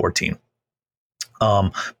 86-14.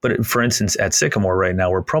 But for instance, at Sycamore right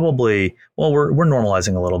now, we're probably, we're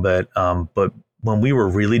normalizing a little bit. But when we were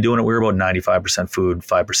really doing it, we were about 95% food,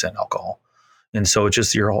 5% alcohol. And so it's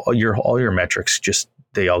just all your metrics, just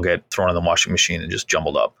they all get thrown in the washing machine and just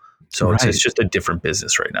jumbled up. So it's just a different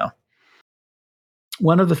business right now.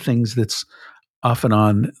 One of the things that's often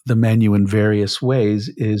on the menu in various ways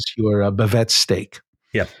is your bavette steak.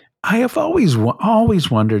 Yeah. I have always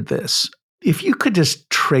wondered this. If you could just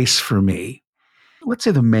trace for me, let's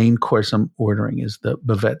say the main course I'm ordering is the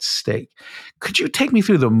bavette steak. Could you take me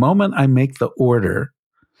through the moment I make the order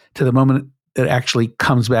to the moment it actually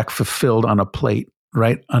comes back fulfilled on a plate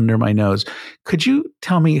right under my nose? Could you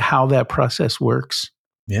tell me how that process works?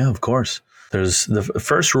 Yeah, of course. There's the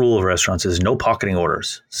first rule of restaurants is no pocketing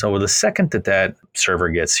orders. So the second that server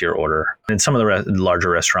gets your order, in some of the larger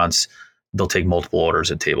restaurants, they'll take multiple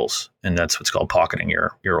orders at tables, and that's what's called pocketing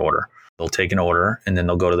your order. They'll take an order, and then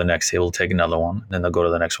they'll go to the next table, take another one, then they'll go to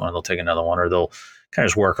the next one, and they'll take another one, or they'll kind of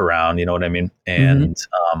just work around, you know what I mean? And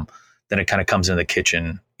then it kind of comes in the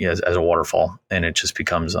kitchen as a waterfall, and it just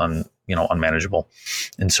becomes unmanageable.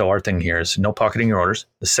 And so our thing here is no pocketing your orders.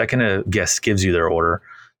 The second a guest gives you their order,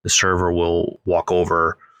 the server will walk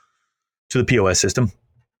over to the POS system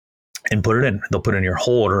and put it in. They'll put in your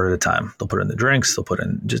whole order at a time. They'll put in the drinks. They'll put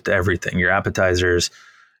in just everything, your appetizers.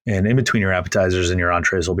 And in between your appetizers and your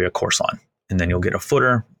entrees will be a course line. And then you'll get a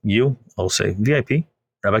footer. I'll say VIP,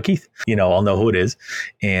 Rabbi Keith. I'll know who it is.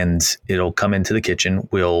 And it'll come into the kitchen.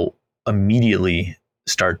 We'll immediately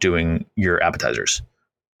start doing your appetizers.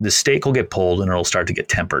 The steak will get pulled and it'll start to get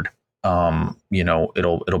tempered.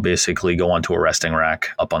 It'll basically go onto a resting rack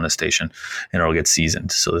up on the station and it'll get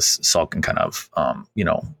seasoned. So this salt can kind of,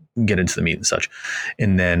 get into the meat and such.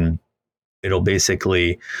 And then it'll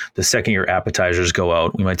basically, the second your appetizers go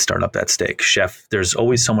out, we might start up that steak. Chef, there's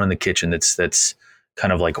always someone in the kitchen that's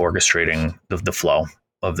kind of like orchestrating the flow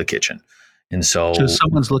of the kitchen. And so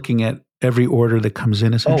someone's looking at every order that comes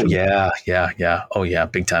in, essentially? Oh, yeah. Oh, yeah,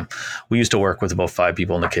 big time. We used to work with about 5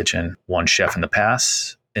 people in the kitchen, 1 chef in the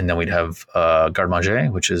pass, and then we'd have garde-manger,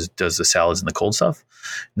 which does the salads and the cold stuff.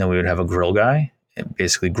 And then we would have a grill guy,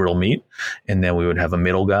 basically grill meat. And then we would have a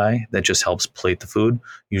middle guy that just helps plate the food,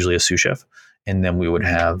 usually a sous chef. And then we would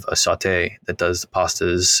have a sauté that does the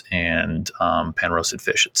pastas and pan roasted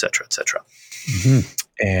fish, et cetera, et cetera.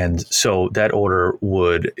 And so that order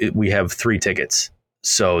we have 3 tickets.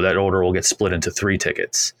 So that order will get split into 3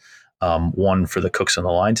 tickets. One for the cooks on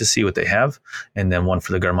the line to see what they have, and then one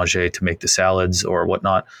for the garde-manger to make the salads or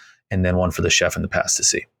whatnot, and then one for the chef in the pass to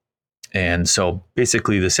see. And so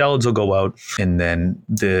basically the salads will go out, and then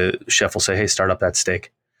the chef will say, hey, start up that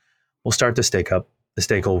steak. We'll start the steak up. The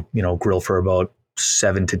steak will, grill for about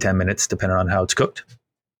 7 to 10 minutes, depending on how it's cooked.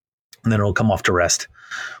 And then it'll come off to rest.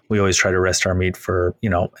 We always try to rest our meat for,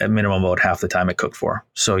 at minimum about half the time it cooked for.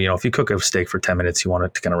 So, if you cook a steak for 10 minutes, you want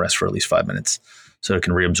it to kind of rest for at least 5 minutes so it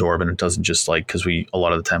can reabsorb and it doesn't just because a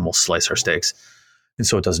lot of the time we'll slice our steaks. And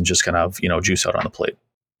so it doesn't just kind of, juice out on the plate.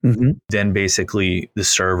 Then basically the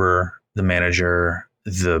server, the manager,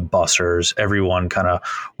 the bussers, everyone kind of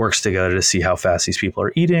works together to see how fast these people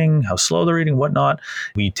are eating, how slow they're eating, whatnot.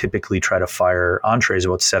 We typically try to fire entrees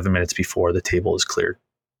about 7 minutes before the table is cleared,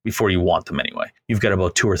 before you want them anyway. You've got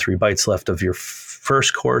about 2 or 3 bites left of your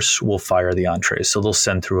first course, we'll fire the entrees. So they'll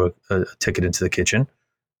send through a ticket into the kitchen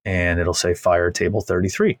and it'll say fire table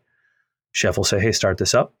 33. Chef will say, hey, start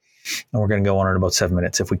this up. And we're going to go on in about 7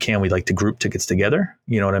 minutes. If we can, we'd like to group tickets together.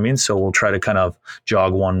 You know what I mean? So we'll try to kind of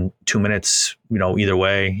jog 1-2 minutes, either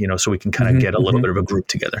way, so we can kind of get a little bit of a group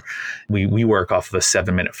together. We work off of a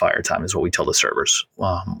 7-minute fire time is what we tell the servers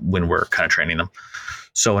when we're kind of training them.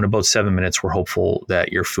 So in about 7 minutes, we're hopeful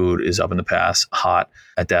that your food is up in the pass, hot.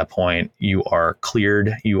 At that point, you are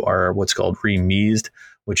cleared. You are what's called remised,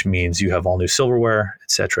 which means you have all new silverware,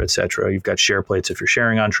 et cetera, et cetera. You've got share plates if you're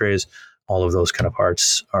sharing entrees. All of those kind of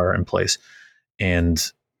parts are in place. And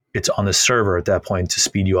it's on the server at that point to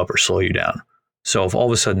speed you up or slow you down. So if all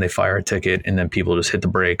of a sudden they fire a ticket and then people just hit the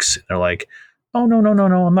brakes, and they're like, oh, no,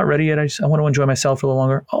 I'm not ready yet. I want to enjoy myself a little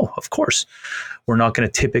longer. Oh, of course. We're not going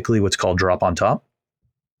to typically what's called drop on top,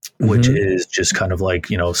 which is just kind of like,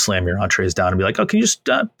 slam your entrees down and be like, oh, can you just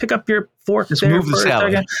pick up your fork? Just move the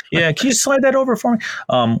salad. Yeah, can you slide that over for me?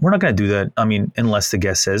 We're not going to do that. I mean, unless the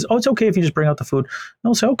guest says, oh, it's okay if you just bring out the food. And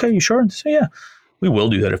I'll say, okay, you sure? And say, yeah. We will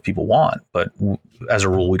do that if people want, but as a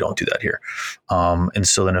rule, we don't do that here. And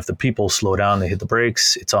so then if the people slow down, they hit the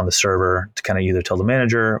brakes, it's on the server to kind of either tell the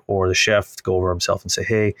manager or the chef to go over himself and say,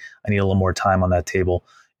 hey, I need a little more time on that table.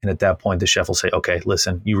 And at that point, the chef will say, okay,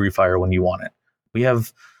 listen, you refire when you want it. We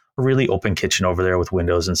have a really open kitchen over there with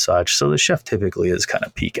windows and such. So the chef typically is kind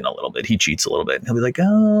of peeking a little bit. He cheats a little bit. And he'll be like,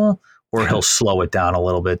 oh, or he'll slow it down a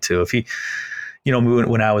little bit too. If he,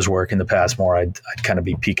 when I was working the past more, I'd kind of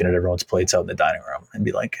be peeking at everyone's plates out in the dining room and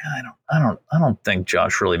be like, I don't think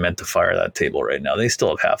Josh really meant to fire that table right now. They still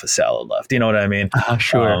have half a salad left. You know what I mean?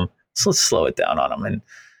 Sure. So let's slow it down on him.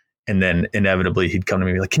 And then inevitably he'd come to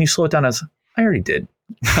me and be like, can you slow it down? I already did.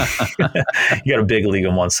 You got to big league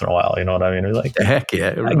him once in a while. You know what I mean? We're like, heck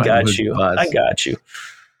yeah. I got you.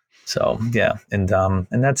 So yeah. And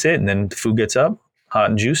that's it. And then the food gets up hot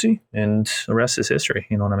and juicy and the rest is history.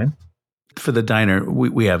 You know what I mean? For the diner,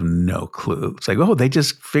 we have no clue. It's like, oh, they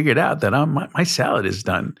just figured out that my salad is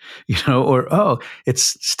done, or, oh,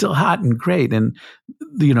 it's still hot and great. And,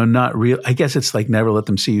 not real. I guess it's like never let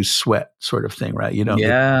them see you sweat sort of thing, right?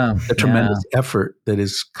 The tremendous effort that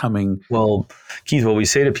is coming. Well, Keith, what we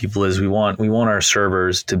say to people is we want our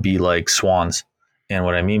servers to be like swans. And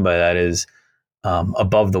what I mean by that is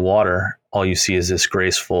above the water, all you see is this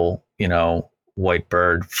graceful, white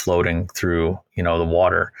bird floating through, the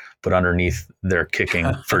water, but underneath they're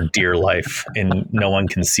kicking for dear life and no one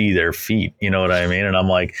can see their feet. You know what I mean? And I'm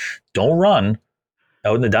like, don't run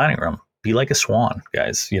out in the dining room. Be like a swan,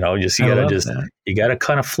 guys. You gotta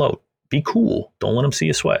kind of float. Be cool. Don't let them see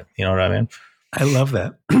you sweat. You know what I mean? I love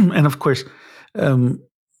that. And of course, the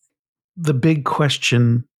big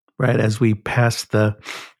question, right, as we pass the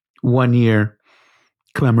 1 year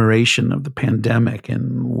commemoration of the pandemic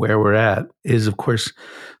and where we're at is, of course,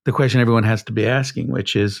 the question everyone has to be asking,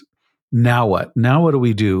 which is, now what? Now what do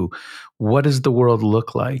we do? What does the world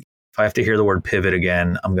look like? If I have to hear the word pivot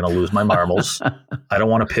again, I'm going to lose my marbles. I don't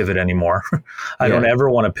want to pivot anymore. I don't ever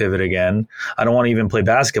want to pivot again. I don't want to even play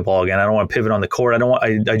basketball again. I don't want to pivot on the court.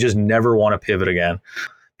 I just never want to pivot again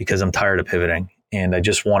because I'm tired of pivoting and I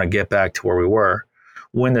just want to get back to where we were.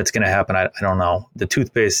 When that's going to happen, I don't know. The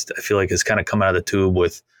toothpaste, I feel like, has kind of come out of the tube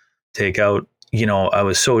with takeout. I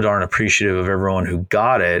was so darn appreciative of everyone who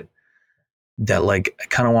got it that, like, I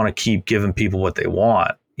kind of want to keep giving people what they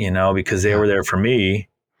want, because they were there for me.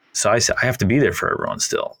 So I have to be there for everyone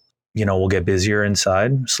still. We'll get busier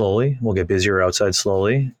inside slowly. We'll get busier outside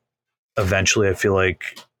slowly. Eventually, I feel like,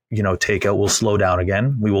 takeout will slow down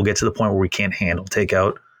again. We will get to the point where we can't handle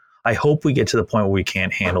takeout. I hope we get to the point where we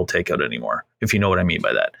can't handle takeout anymore, if you know what I mean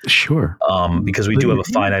by that. Sure. Because we do have a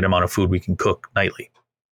finite amount of food we can cook nightly.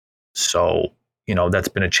 So, that's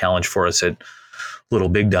been a challenge for us at Little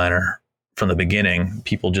Big Diner from the beginning.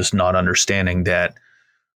 People just not understanding that,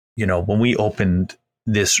 when we opened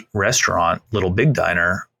this restaurant, Little Big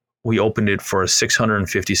Diner, we opened it for a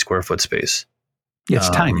 650 square foot space.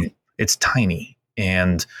 It's tiny. It's tiny.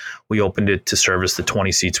 And we opened it to service the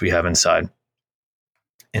 20 seats we have inside.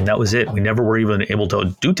 And that was it. We never were even able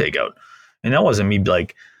to do takeout. And that wasn't me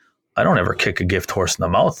like, I don't ever kick a gift horse in the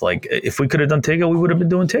mouth. Like, if we could have done takeout, we would have been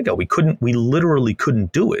doing takeout. We literally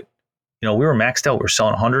couldn't do it. We were maxed out. We were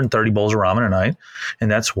selling 130 bowls of ramen a night. And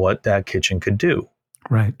that's what that kitchen could do.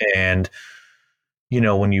 Right. And,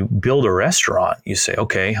 when you build a restaurant, you say,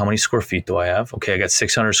 okay, how many square feet do I have? Okay, I got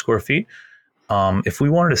 600 square feet. If we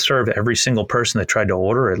wanted to serve every single person that tried to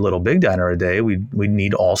order at Little Big Diner a day, we'd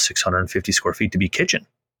need all 650 square feet to be kitchen.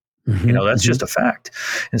 Mm-hmm, that's just a fact.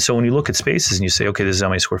 And so when you look at spaces and you say, okay, this is how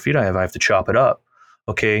many square feet I have to chop it up.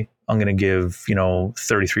 Okay, I'm going to give,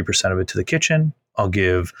 33% of it to the kitchen. I'll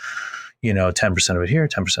give, 10% of it here,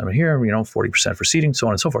 10% of it here, 40% for seating, so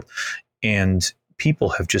on and so forth. And people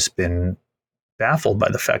have just been baffled by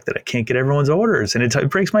the fact that I can't get everyone's orders. And it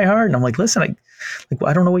breaks my heart. And I'm like, listen,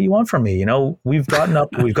 I don't know what you want from me. We've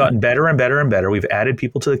gotten better and better and better. We've added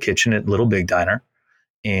people to the kitchen at Little Big Diner.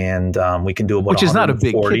 And we can do about which is not a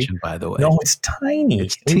big kitchen, by the way. No, it's tiny.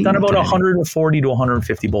 We've done about 140 to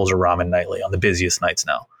 150 bowls of ramen nightly on the busiest nights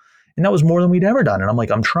now. And that was more than we'd ever done. And I'm like,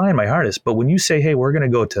 I'm trying my hardest. But when you say, hey, we're going to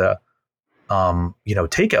go to,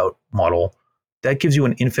 takeout model, that gives you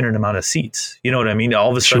an infinite amount of seats. You know what I mean? All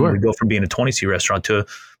of a sudden, we go from being a 20-seat restaurant to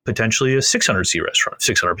potentially a 600-seat restaurant.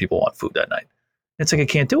 600 people want food that night. It's like, I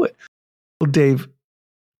can't do it. Well, Dave,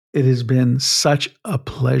 it has been such a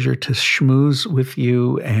pleasure to schmooze with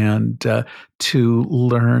you and to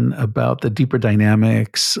learn about the deeper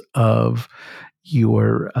dynamics of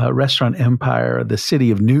your restaurant empire, the city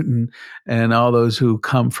of Newton, and all those who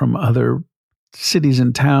come from other cities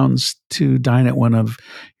and towns to dine at one of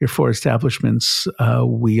your 4 establishments.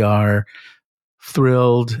 We are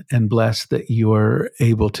thrilled and blessed that you're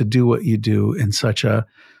able to do what you do in such a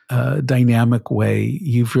dynamic way.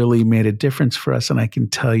 You've really made a difference for us. And I can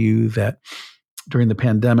tell you that during the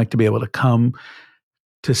pandemic, to be able to come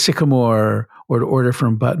to Sycamore or to order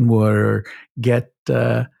from Buttonwood or get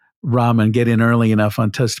ramen, get in early enough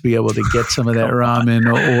on Toast to be able to get some of that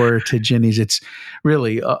ramen or to Ginny's, it's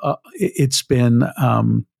really, it's been,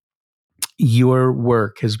 your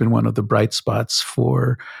work has been one of the bright spots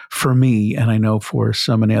for me, and I know for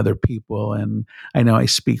so many other people. And I know I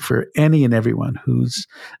speak for any and everyone who's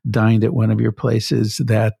dined at one of your places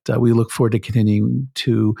that we look forward to continuing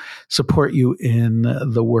to support you in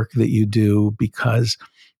the work that you do, because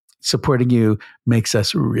supporting you makes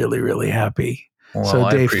us really, really happy. Well, so,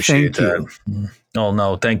 Dave, I appreciate thank that. you. Oh,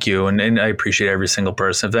 no, thank you. And I appreciate every single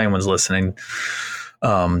person. If anyone's listening,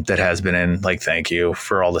 that has been in, like, thank you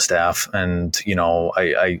for all the staff. And, you know,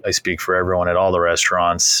 I speak for everyone at all the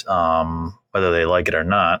restaurants, whether they like it or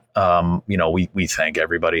not. You know, we thank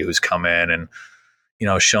everybody who's come in and, you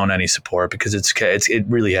know, shown any support, because it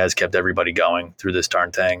really has kept everybody going through this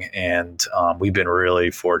darn thing. And we've been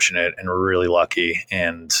really fortunate and really lucky.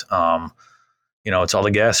 And, you know, it's all the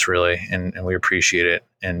guests, really, and we appreciate it.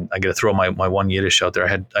 And I got to throw my one Yiddish out there.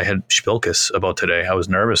 I had Spilkus about today. I was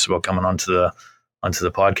nervous about coming onto the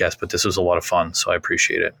podcast, but this was a lot of fun, so I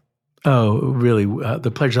appreciate it. Oh, really?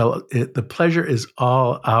 The pleasure is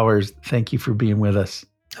all ours. Thank you for being with us.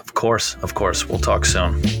 Of course. We'll talk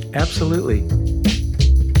soon. Absolutely.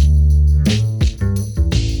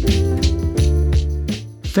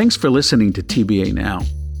 Thanks for listening to TBA Now.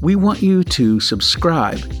 We want you to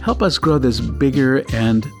subscribe. Help us grow this bigger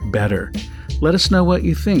and better. Let us know what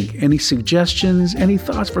you think. Any suggestions, any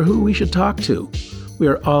thoughts for who we should talk to? We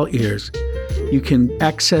are all ears. You can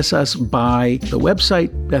access us by the website,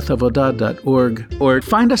 bethavodah.org, or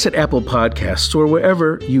find us at Apple Podcasts or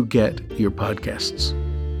wherever you get your podcasts.